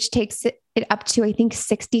 which takes it up to, I think,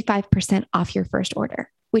 65% off your first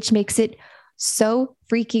order, which makes it so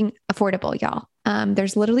freaking affordable, y'all.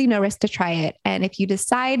 There's literally no risk to try it. And if you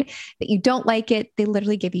decide that you don't like it, they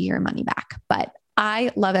literally give you your money back. But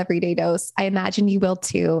I love Everyday Dose. I imagine you will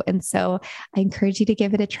too. And so I encourage you to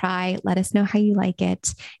give it a try. Let us know how you like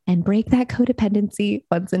it and break that codependency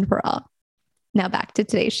once and for all. Now back to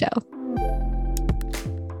today's show.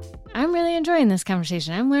 I'm really enjoying this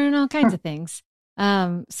conversation. I'm learning all kinds of things.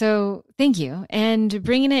 So thank you. And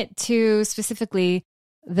bringing it to specifically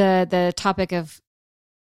the topic of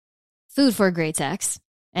food for great sex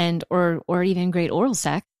and or even great oral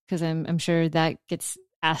sex, because I'm sure that gets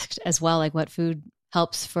asked as well, like what food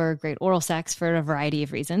helps for great oral sex for a variety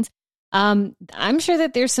of reasons. I'm sure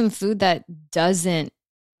that there's some food that doesn't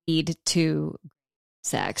lead to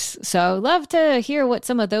sex. So I'd love to hear what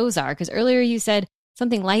some of those are, because earlier you said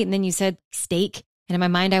something light and then you said steak. And in my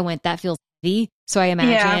mind, I went, that feels heavy. So I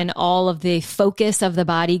imagine all of the focus of the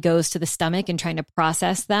body goes to the stomach and trying to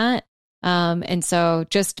process that. And so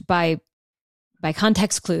just by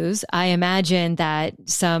context clues, I imagine that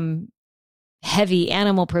some heavy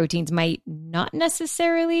animal proteins might not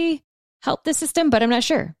necessarily help the system, but I'm not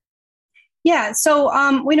sure. Yeah.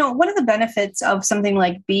 So, we know one of the benefits of something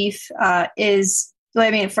like beef is,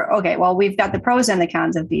 we've got the pros and the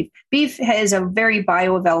cons of beef. Beef is a very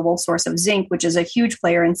bioavailable source of zinc, which is a huge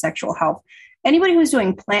player in sexual health. Anybody who's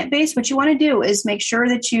doing plant-based, what you want to do is make sure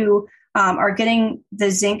that you are getting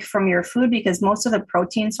the zinc from your food, because most of the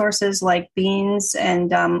protein sources like beans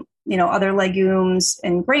and, other legumes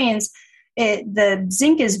and grains, the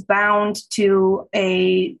zinc is bound to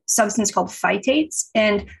a substance called phytates.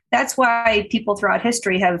 And that's why people throughout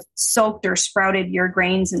history have soaked or sprouted your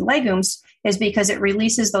grains and legumes, is because it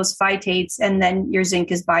releases those phytates, and then your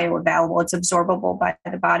zinc is bioavailable. It's absorbable by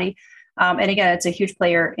the body. And again, it's a huge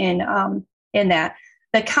player in that.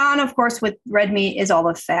 The con, of course, with red meat is all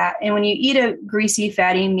the fat. And when you eat a greasy,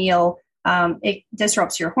 fatty meal, it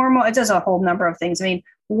disrupts your hormone. It does a whole number of things. I mean,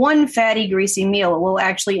 one fatty, greasy meal will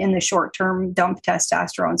actually, in the short term, dump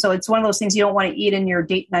testosterone. So it's one of those things you don't want to eat in your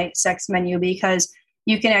date night sex menu, because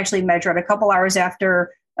you can actually measure it a couple hours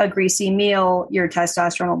after a greasy meal, your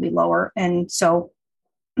testosterone will be lower. And so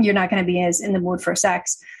you're not going to be as in the mood for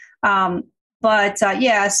sex. So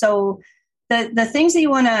the things that you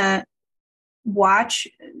want to watch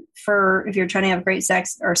for if you're trying to have great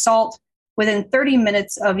sex are salt. Within 30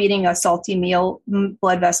 minutes of eating a salty meal,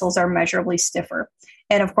 blood vessels are measurably stiffer.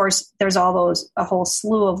 And of course, there's a whole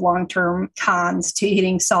slew of long-term cons to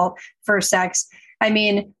eating salt for sex. I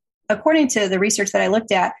mean, according to the research that I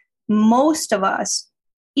looked at, most of us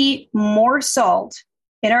eat more salt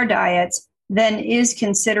in our diets than is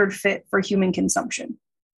considered fit for human consumption,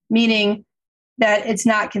 meaning that it's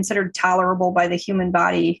not considered tolerable by the human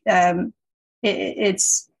body.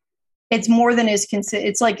 It's more than is considered.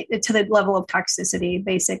 It's like to the level of toxicity,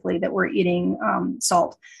 basically, that we're eating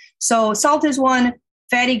salt. So salt is one.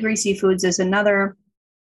 Fatty, greasy foods is another.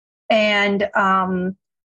 And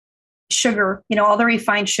sugar, all the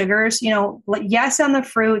refined sugars, yes on the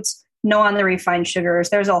fruits, no on the refined sugars.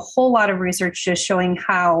 There's a whole lot of research just showing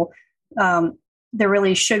how the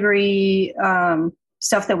really sugary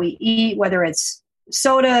stuff that we eat, whether it's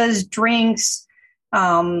sodas, drinks,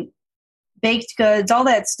 baked goods, all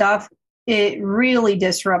that stuff, it really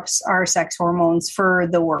disrupts our sex hormones for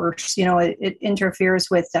the worse. It interferes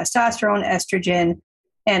with testosterone, estrogen,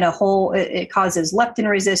 and it causes leptin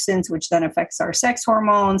resistance, which then affects our sex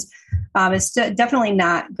hormones. It's definitely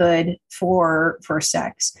not good for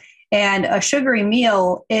sex. And a sugary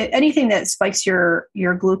meal, anything that spikes your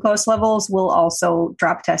glucose levels will also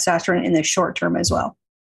drop testosterone in the short term as well.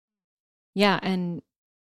 Yeah. And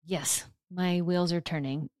yes, my wheels are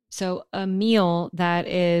turning. So a meal that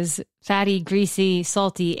is fatty, greasy,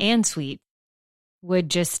 salty, and sweet would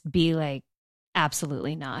just be like,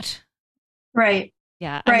 absolutely not. Right.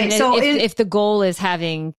 Yeah. Right. I mean, so if the goal is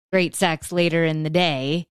having great sex later in the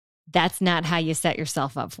day, that's not how you set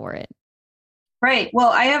yourself up for it. Right. Well,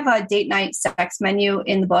 I have a date night sex menu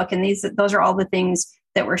in the book, and those are all the things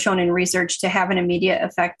that were shown in research to have an immediate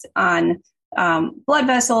effect on blood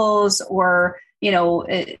vessels, or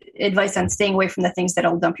advice on staying away from the things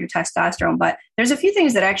that'll dump your testosterone. But there's a few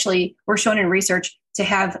things that actually were shown in research to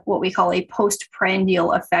have what we call a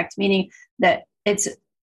postprandial effect, meaning that it's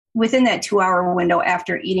within that 2-hour window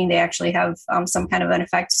after eating, they actually have some kind of an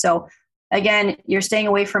effect. So again, you're staying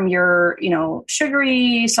away from your,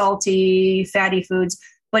 sugary, salty, fatty foods.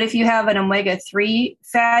 But if you have an omega-3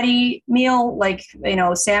 fatty meal, like,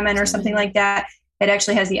 salmon or something like that, it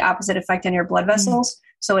actually has the opposite effect on your blood vessels.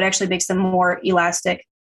 So it actually makes them more elastic.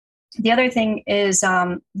 The other thing is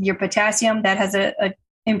your potassium that has a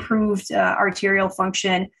improved arterial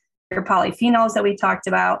function, your polyphenols that we talked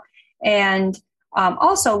about, and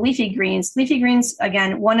also leafy greens. Leafy greens,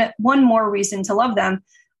 again, one more reason to love them.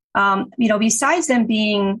 Besides them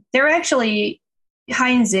they're actually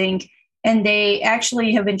high in zinc, and they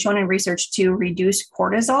actually have been shown in research to reduce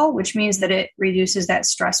cortisol, which means that it reduces that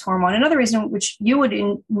stress hormone. Another reason which you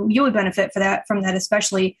would benefit from that,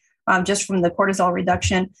 especially just from the cortisol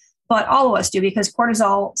reduction, but all of us do, because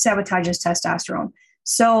cortisol sabotages testosterone.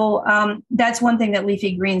 So that's one thing that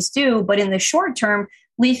leafy greens do. But in the short term,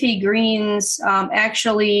 leafy greens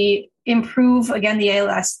actually improve, again, the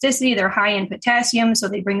elasticity. They're high in potassium, so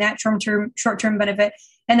they bring that short-term benefit.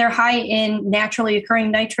 And they're high in naturally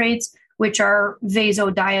occurring nitrates, which are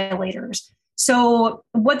vasodilators. So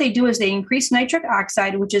what they do is they increase nitric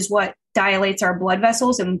oxide, which is what dilates our blood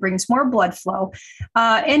vessels and brings more blood flow.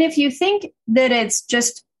 And if you think that it's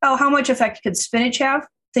just, how much effect could spinach have?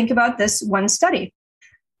 Think about this one study.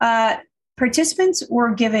 Participants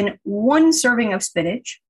were given 1 serving of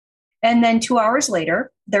spinach, and then 2 hours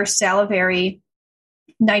later, their salivary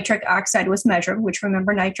nitric oxide was measured, which,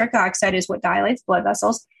 remember, nitric oxide is what dilates blood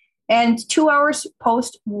vessels. And 2 hours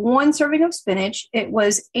post 1 serving of spinach, it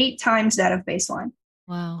was 8 times that of baseline.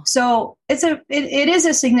 Wow. So it is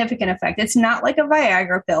a significant effect. It's not like a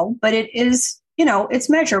Viagra pill, but it is, it's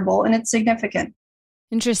measurable and it's significant.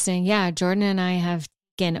 Interesting. Yeah. Jordan and I have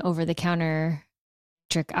taken over-the-counter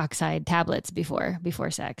nitric oxide tablets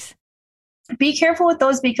before sex. Be careful with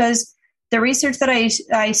those, because the research that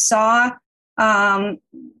I saw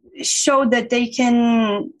showed that they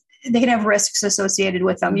can have risks associated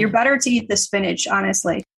with them. You're better to eat the spinach,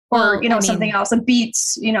 honestly, or something else, and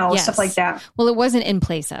beets, yes. Stuff like that. Well, it wasn't in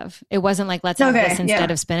place of. It wasn't like, let's have this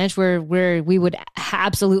instead of spinach. Where we would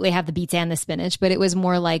absolutely have the beets and the spinach, but it was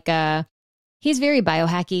more like he's very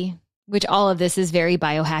biohacky, which all of this is very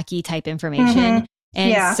biohacky type information. Mm-hmm.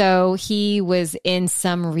 And so he was in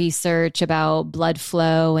some research about blood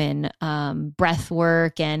flow and breath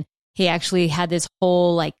work. And he actually had this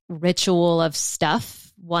whole ritual of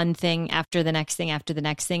stuff, one thing after the next thing after the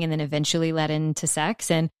next thing, and then eventually led into sex.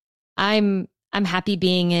 And I'm happy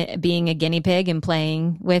being a guinea pig and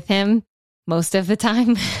playing with him most of the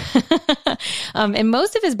time. And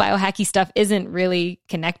most of his biohacky stuff isn't really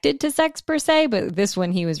connected to sex per se, but this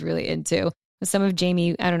one he was really into. Some of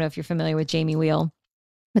Jamie, I don't know if you're familiar with Jamie Wheel,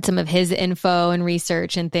 but some of his info and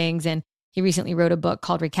research and things. And he recently wrote a book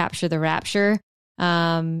called Recapture the Rapture.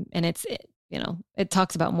 And it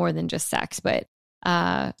talks about more than just sex, but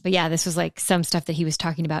yeah, this was some stuff that he was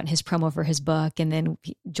talking about in his promo for his book. And then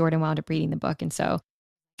Jordan wound up reading the book. And so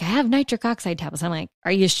I have nitric oxide tablets. I'm like,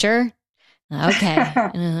 are you sure? Okay.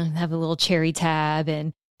 Have a little cherry tab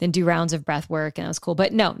and then do rounds of breath work. And that was cool,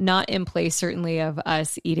 but no, not in place certainly of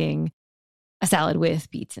us eating a salad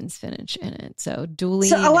with beets and spinach in it. So duly.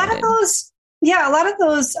 So a lot of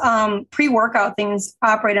those pre-workout things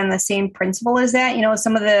operate on the same principle as that.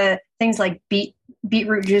 Some of the things like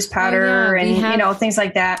beetroot juice powder and things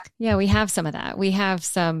like that. Yeah, we have some of that. We have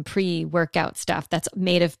some pre-workout stuff that's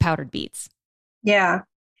made of powdered beets. Yeah.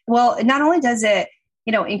 Well, not only does it,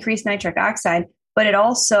 increase nitric oxide, but it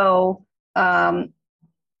also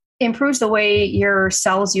improves the way your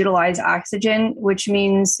cells utilize oxygen, which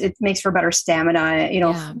means it makes for better stamina,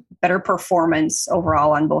 better performance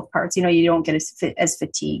overall on both parts. You don't get as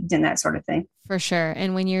fatigued and that sort of thing. For sure.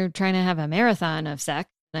 And when you're trying to have a marathon of sex,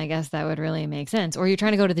 I guess that would really make sense. Or you're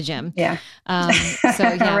trying to go to the gym. Yeah. So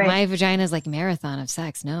yeah, Right. My vagina is like marathon of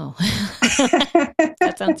sex. No,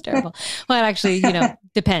 that sounds terrible. Well, it actually,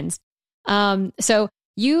 depends. So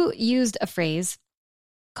you used a phrase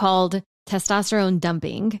called testosterone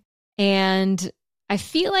dumping. And I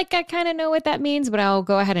feel like I kind of know what that means, but I'll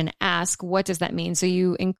go ahead and ask, what does that mean? So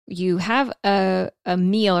you have a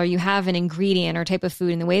meal, or you have an ingredient or type of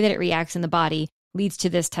food, and the way that it reacts in the body leads to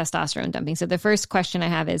this testosterone dumping. So the first question I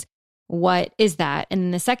have is, what is that? And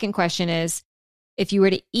then the second question is, if you were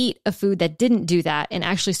to eat a food that didn't do that and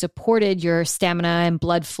actually supported your stamina and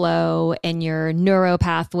blood flow and your neuro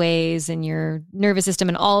pathways and your nervous system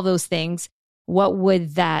and all of those things, what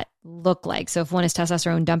would that look like? So if one is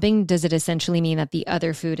testosterone dumping, does it essentially mean that the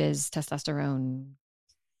other food is testosterone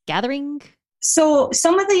gathering? So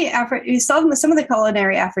some of the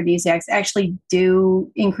culinary aphrodisiacs actually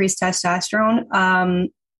do increase testosterone.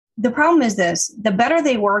 The problem is this: the better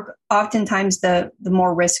they work, oftentimes the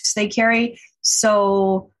more risks they carry.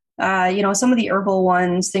 So some of the herbal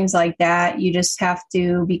ones, things like that, you just have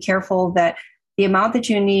to be careful that the amount that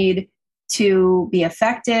you need to be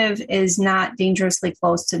effective is not dangerously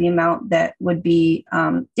close to the amount that would be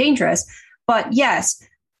dangerous. But yes,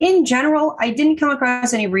 in general, I didn't come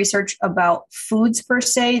across any research about foods per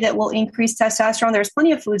se that will increase testosterone. There's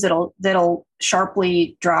plenty of foods that'll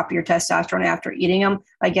sharply drop your testosterone after eating them.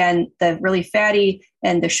 Again, the really fatty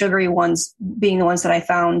and the sugary ones being the ones that I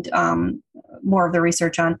found more of the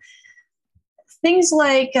research on. Things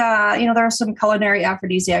like, there are some culinary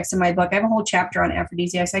aphrodisiacs in my book. I have a whole chapter on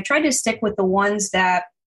aphrodisiacs. I tried to stick with the ones that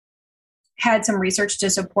had some research to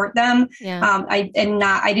support them. Yeah. I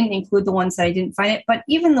didn't include the ones that I didn't find it, but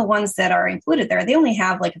even the ones that are included there, they only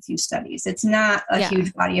have like a few studies. It's not a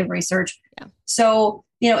huge body of research. Yeah. So,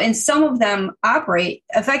 and some of them operate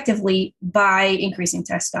effectively by increasing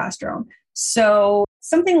testosterone. So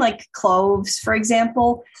something like cloves, for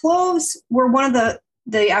example, cloves were one of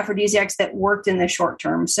the aphrodisiacs that worked in the short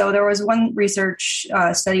term. So there was one research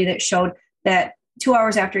study that showed that 2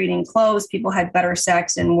 hours after eating cloves, people had better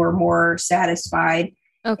sex and were more satisfied.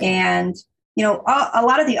 Okay. And, a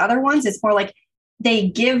lot of the other ones, it's more like they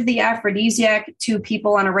give the aphrodisiac to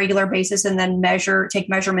people on a regular basis and then take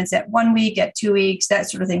measurements at 1 week, at 2 weeks, that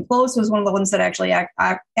sort of thing. Cloves was one of the ones that actually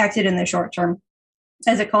acted in the short term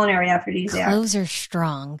as a culinary aphrodisiac. Cloves are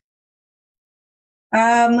strong.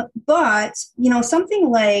 But,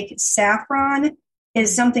 something like saffron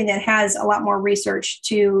is something that has a lot more research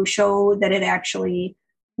to show that it actually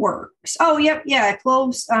works. Oh, yep. Yeah.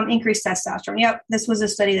 Cloves increase testosterone. Yep. This was a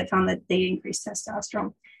study that found that they increase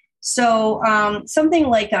testosterone. So something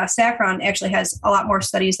like saffron actually has a lot more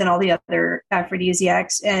studies than all the other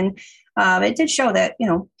aphrodisiacs. And it did show that,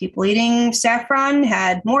 people eating saffron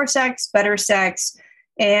had more sex, better sex,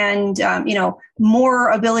 and, more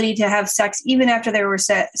ability to have sex even after they were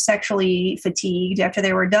sexually fatigued. After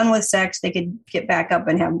they were done with sex, they could get back up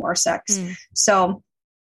and have more sex. So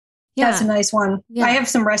that's a nice one. Yeah. I have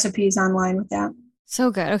some recipes online with that. So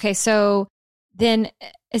good. Okay. So then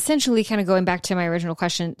essentially kind of going back to my original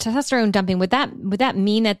question, testosterone dumping, would that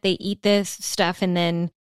mean that they eat this stuff and then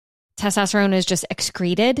testosterone is just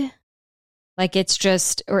excreted? Like it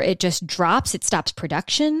just drops, it stops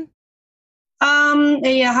production?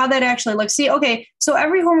 How that actually looks. See, okay. So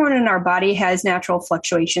every hormone in our body has natural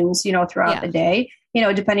fluctuations, throughout the day,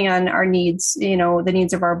 depending on our needs, the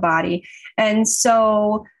needs of our body. And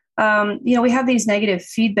so, we have these negative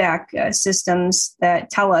feedback systems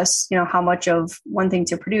that tell us, how much of one thing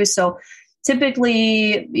to produce. So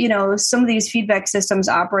typically, some of these feedback systems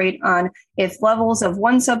operate on if levels of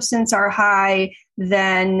one substance are high,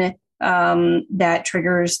 then that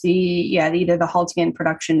triggers either the halting in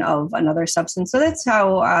production of another substance. So that's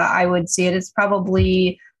how I would see it. It's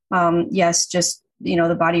probably, just,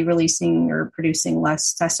 the body releasing or producing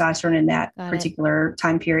less testosterone in that particular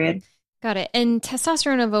time period. Got it. And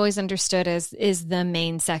testosterone I've always understood is the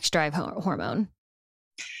main sex drive hormone.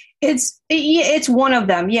 It's one of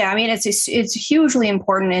them. Yeah. I mean, it's hugely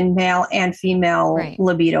important in male and female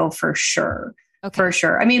libido for sure. Okay. For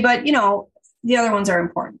sure. I mean, but the other ones are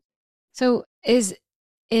important. So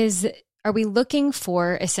are we looking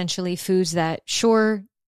for essentially foods that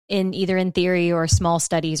in either in theory or small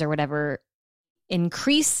studies or whatever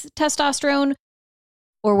increase testosterone,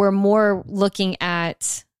 or we're more looking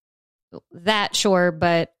at that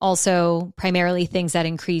but also primarily things that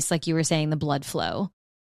increase, like you were saying, the blood flow?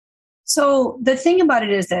 So the thing about it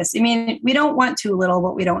is this, I mean, we don't want too little,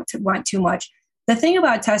 but we don't want too much. The thing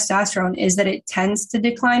about testosterone is that it tends to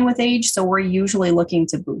decline with age. So we're usually looking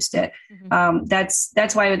to boost it. Mm-hmm.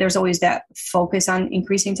 That's why there's always that focus on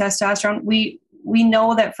increasing testosterone. We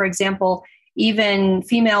know that, for example, even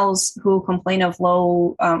females who complain of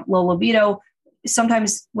low libido,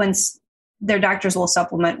 sometimes when their doctors will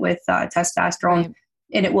supplement with testosterone,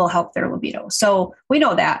 and it will help their libido. So we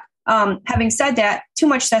know that. Having said that, too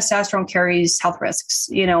much testosterone carries health risks,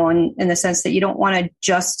 in the sense that you don't want to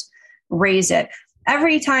just raise it.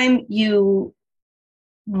 Every time you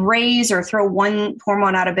raise or throw one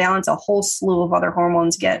hormone out of balance, a whole slew of other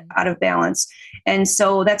hormones get out of balance. And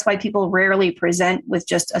so that's why people rarely present with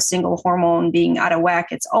just a single hormone being out of whack.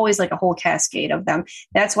 It's always like a whole cascade of them.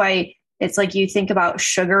 That's why it's like you think about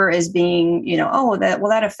sugar as being,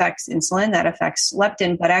 that affects insulin, that affects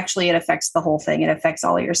leptin, but actually it affects the whole thing. It affects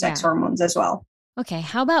all of your sex hormones as well. Okay.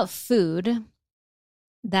 How about food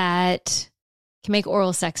that can make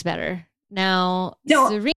oral sex better? Now,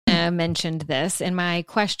 Serena mentioned this in my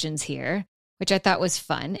questions here. which I thought was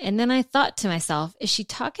fun. And then I thought to myself, is she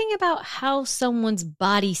talking about how someone's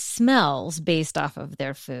body smells based off of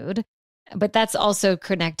their food? But that's also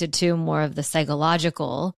connected to more of the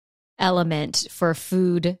psychological element for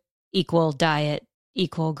food equal diet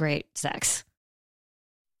equal great sex.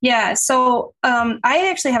 Yeah. So I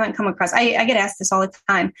actually haven't come across, I get asked this all the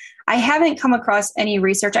time. I haven't come across any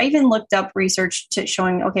research. I even looked up research to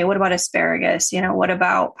showing, okay, what about asparagus? What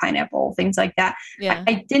about pineapple? Things like that. Yeah.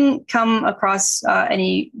 I didn't come across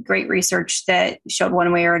any great research that showed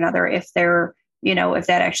one way or another if if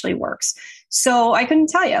that actually works. So I couldn't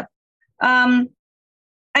tell you.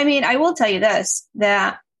 I will tell you this,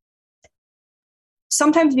 that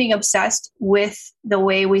sometimes being obsessed with the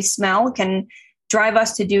way we smell can drive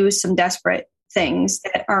us to do some desperate things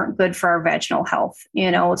that aren't good for our vaginal health,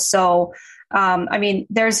 So,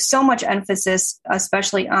 there's so much emphasis,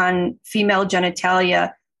 especially on female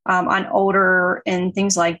genitalia, on odor and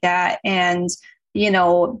things like that. And,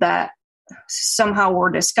 that somehow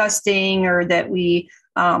we're disgusting, or that we,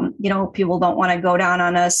 people don't want to go down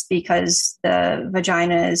on us because the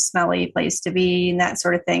vagina is a smelly place to be and that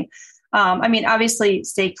sort of thing. Obviously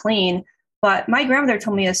stay clean, but my grandmother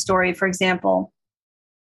told me a story, for example,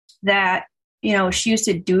 that, she used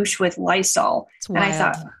to douche with Lysol. And I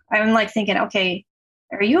thought, I'm like thinking, okay,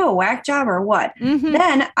 are you a whack job or what? Mm-hmm.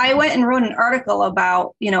 Then I went and wrote an article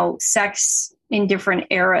about, sex in different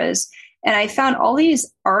eras. And I found all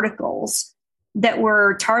these articles that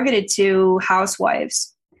were targeted to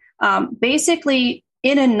housewives, basically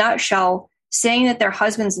in a nutshell, saying that their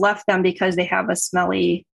husbands left them because they have a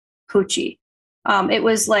smelly coochie. It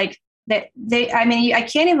was like that I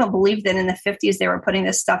can't even believe that in the 50s they were putting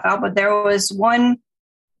this stuff out, but there was one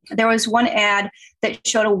ad that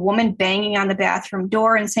showed a woman banging on the bathroom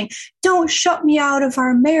door and saying, "Don't shut me out of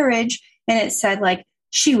our marriage." And it said, like,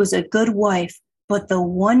 she was a good wife, but the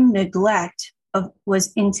one neglect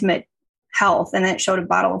was intimate health. And it showed a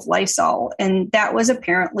bottle of Lysol. And that was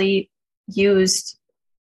apparently used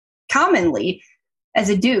commonly as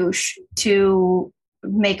a douche to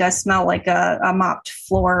make us smell like a mopped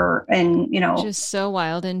floor. And, just so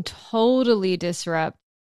wild, and totally disrupt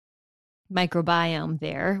microbiome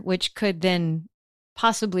there, which could then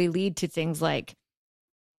possibly lead to things like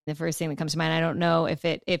the first thing that comes to mind. I don't know if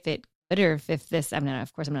it could, or if this,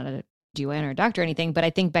 of course I'm not a GYN or a doctor or anything, but I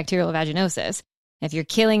think bacterial vaginosis, if you're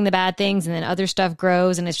killing the bad things and then other stuff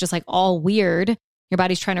grows and it's just like all weird, your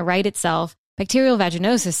body's trying to right itself. Bacterial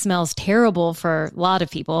vaginosis smells terrible for a lot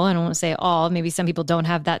of people. I don't want to say all, maybe some people don't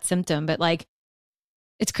have that symptom, but like,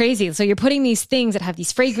 it's crazy. So you're putting these things that have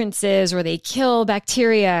these fragrances or they kill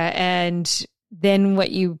bacteria, and then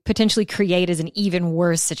what you potentially create is an even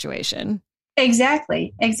worse situation.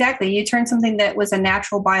 Exactly. You turn something that was a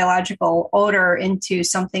natural biological odor into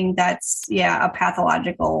something that's, a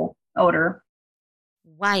pathological odor.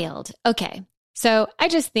 Wild. Okay. So I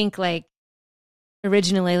just think like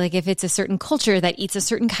originally, like if it's a certain culture that eats a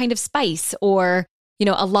certain kind of spice or,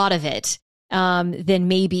 a lot of it, then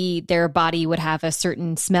maybe their body would have a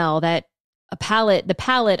certain smell that the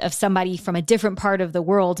palate of somebody from a different part of the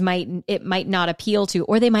world might not appeal to,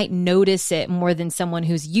 or they might notice it more than someone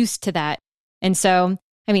who's used to that. And so,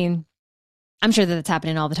 I'm sure that that's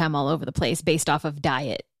happening all the time, all over the place based off of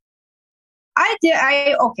diet.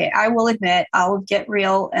 I will admit, I'll get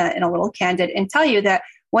real and a little candid and tell you that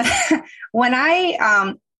when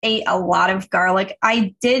I ate a lot of garlic,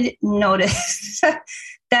 I did notice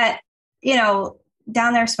that,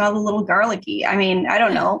 down there smelled a little garlicky. I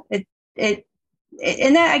don't know. It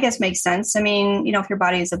and that I guess makes sense. If your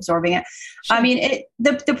body is absorbing it. Sure.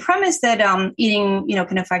 The premise that eating,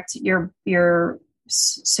 can affect your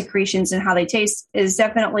secretions and how they taste is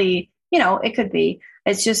definitely, it could be.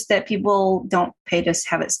 It's just that people don't pay to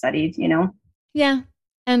have it studied, Yeah.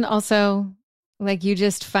 And also, like, you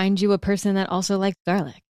just find you a person that also likes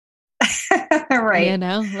garlic. Right.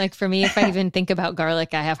 Like for me, if I even think about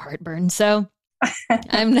garlic, I have heartburn. So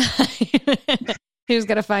I'm not, you just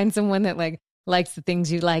got to find someone that like likes the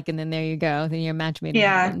things you like. And then there you go. Then you're a match made in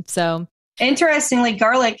heaven. So interestingly,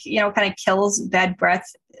 garlic, kind of kills bad breath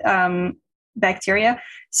bacteria.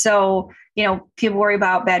 So, people worry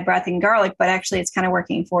about bad breath and garlic, but actually it's kind of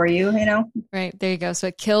working for you, Right. There you go. So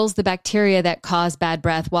it kills the bacteria that cause bad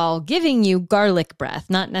breath while giving you garlic breath,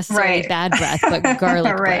 not necessarily bad breath, but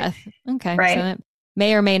garlic breath. Okay. Right. So it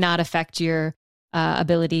may or may not affect your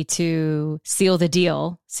ability to seal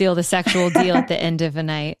the sexual deal at the end of a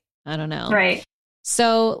night. I don't know. Right.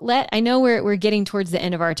 So I know we're getting towards the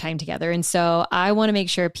end of our time together. And so I want to make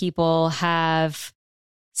sure people have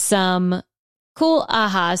some cool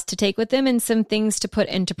ahas to take with them and some things to put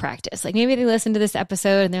into practice. Like maybe they listen to this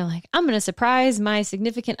episode and they're like, I'm going to surprise my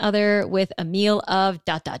significant other with a meal of ...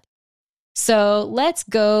 So let's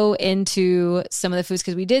go into some of the foods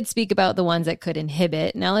because we did speak about the ones that could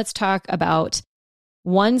inhibit. Now let's talk about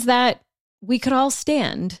ones that we could all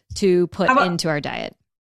stand to put into our diet.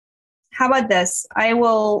 How about this? I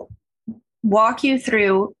will walk you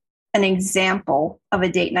through an example of a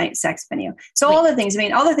date night sex menu. So all the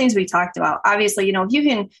things we talked about, obviously, if you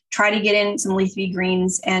can try to get in some leafy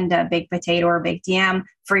greens and a baked potato or baked yam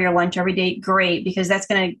for your lunch every day, great, because that's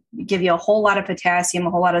going to give you a whole lot of potassium, a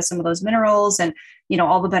whole lot of some of those minerals and,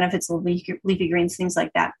 all the benefits of leafy greens, things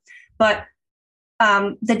like that. But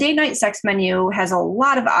the date night sex menu has a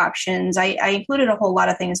lot of options. I included a whole lot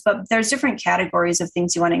of things, but there's different categories of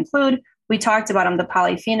things you want to include. We talked about them, the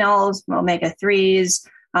polyphenols, omega-3s,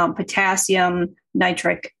 potassium,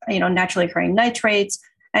 nitric, naturally occurring nitrates.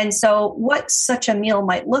 And so what such a meal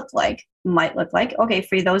might look like, okay,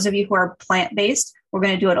 for those of you who are plant-based, we're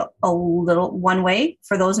going to do it a little one way.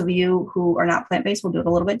 For those of you who are not plant-based, we'll do it a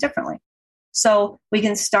little bit differently. So we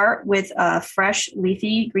can start with a fresh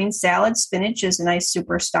leafy green salad. Spinach is a nice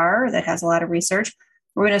superstar that has a lot of research.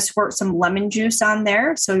 We're going to squirt some lemon juice on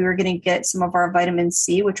there. So you're going to get some of our vitamin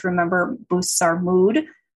C, which remember boosts our mood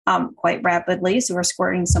quite rapidly. So we're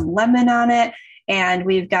squirting some lemon on it, and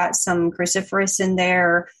we've got some cruciferous in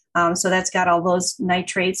there. So that's got all those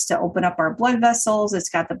nitrates to open up our blood vessels. It's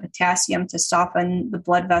got the potassium to soften the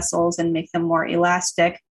blood vessels and make them more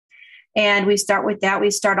elastic. And we start with that.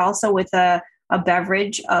 We start also with a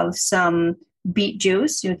beverage of some beet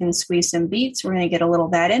juice. You can squeeze some beets. We're going to get a little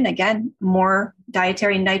of that in. Again, more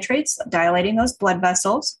dietary nitrates, dilating those blood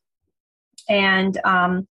vessels. And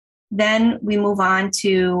then we move on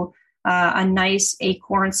to a nice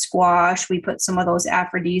acorn squash. We put some of those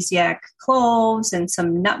aphrodisiac cloves and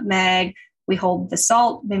some nutmeg. We hold the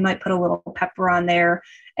salt. We might put a little pepper on there.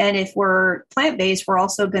 And if we're plant-based, we're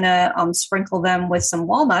also going to sprinkle them with some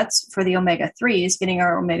walnuts for the omega-3s, getting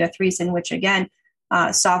our omega-3s in, which again,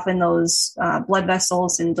 soften those blood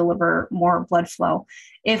vessels and deliver more blood flow.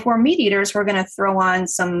 If we're meat eaters, we're going to throw on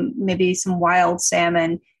maybe some wild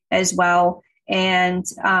salmon as well. And,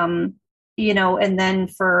 and then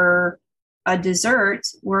for a dessert,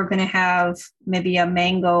 we're going to have maybe a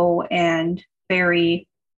mango and berry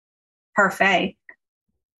parfait,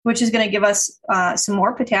 which is going to give us some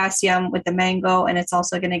more potassium with the mango. And it's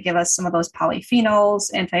also going to give us some of those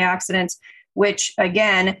polyphenols, antioxidants, which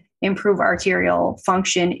again, improve arterial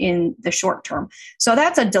function in the short term. So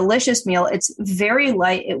that's a delicious meal. It's very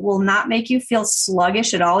light. It will not make you feel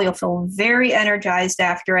sluggish at all. You'll feel very energized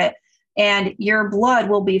after it, and your blood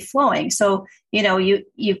will be flowing. So,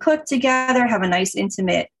 you cook together, have a nice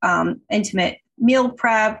intimate meal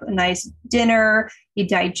prep, a nice dinner, you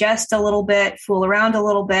digest a little bit, fool around a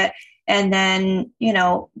little bit, and then,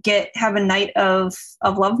 have a night of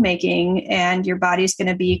lovemaking, and your body's going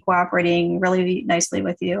to be cooperating really nicely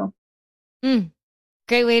with you.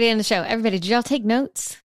 Great way to end the show. Everybody, did y'all take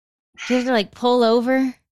notes? Do you have to pull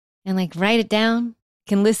over and write it down? You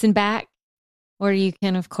can listen back. Or you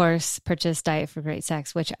can, of course, purchase Diet for Great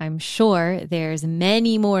Sex, which I'm sure there's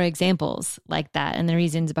many more examples like that and the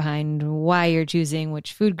reasons behind why you're choosing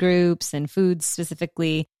which food groups and foods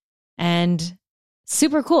specifically. And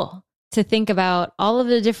super cool to think about all of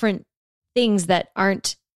the different things that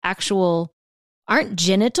aren't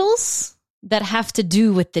genitals that have to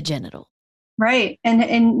do with the genital. Right.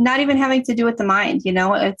 And not even having to do with the mind,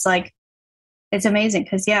 it's it's amazing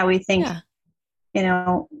because, we think,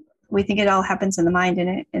 we think it all happens in the mind,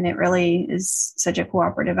 and it really is such a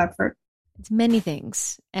cooperative effort. It's many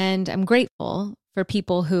things. And I'm grateful for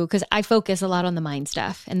people because I focus a lot on the mind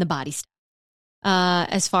stuff and the body stuff,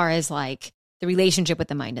 as far as the relationship with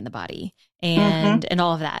the mind and the body and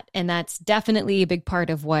all of that. And that's definitely a big part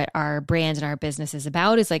of what our brand and our business is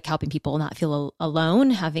about, is helping people not feel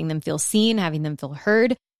alone, having them feel seen, having them feel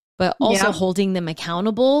heard, but also holding them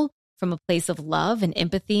accountable from a place of love and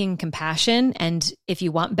empathy and compassion. And if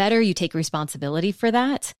you want better, you take responsibility for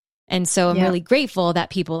that. And so I'm really grateful that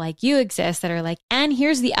people like you exist that are and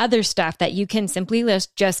here's the other stuff that you can simply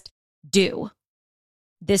just do.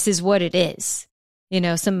 This is what it is,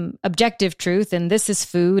 some objective truth, and this is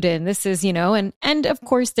food, and this is, and of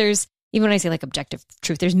course there's, even when I say objective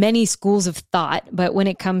truth, there's many schools of thought, but when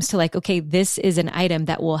it comes to okay, this is an item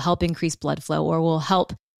that will help increase blood flow or will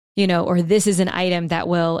help or this is an item that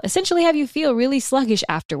will essentially have you feel really sluggish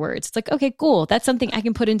afterwards. It's okay, cool. That's something I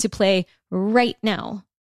can put into play right now.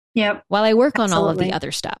 Yep. While I work on all of the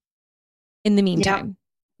other stuff in the meantime,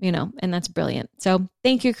 and that's brilliant. So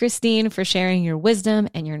thank you, Christine, for sharing your wisdom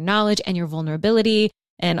and your knowledge and your vulnerability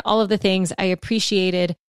and all of the things. I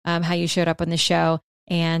appreciated how you showed up on the show,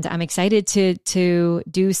 and I'm excited to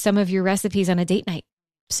do some of your recipes on a date night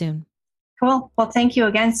soon. Cool. Well, thank you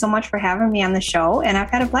again so much for having me on the show, and I've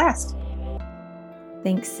had a blast.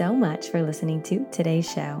 Thanks so much for listening to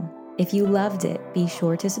today's show. If you loved it, be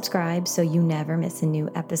sure to subscribe so you never miss a new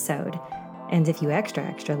episode. And if you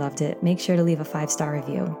extra loved it, make sure to leave a 5-star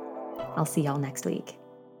review. I'll see y'all next week.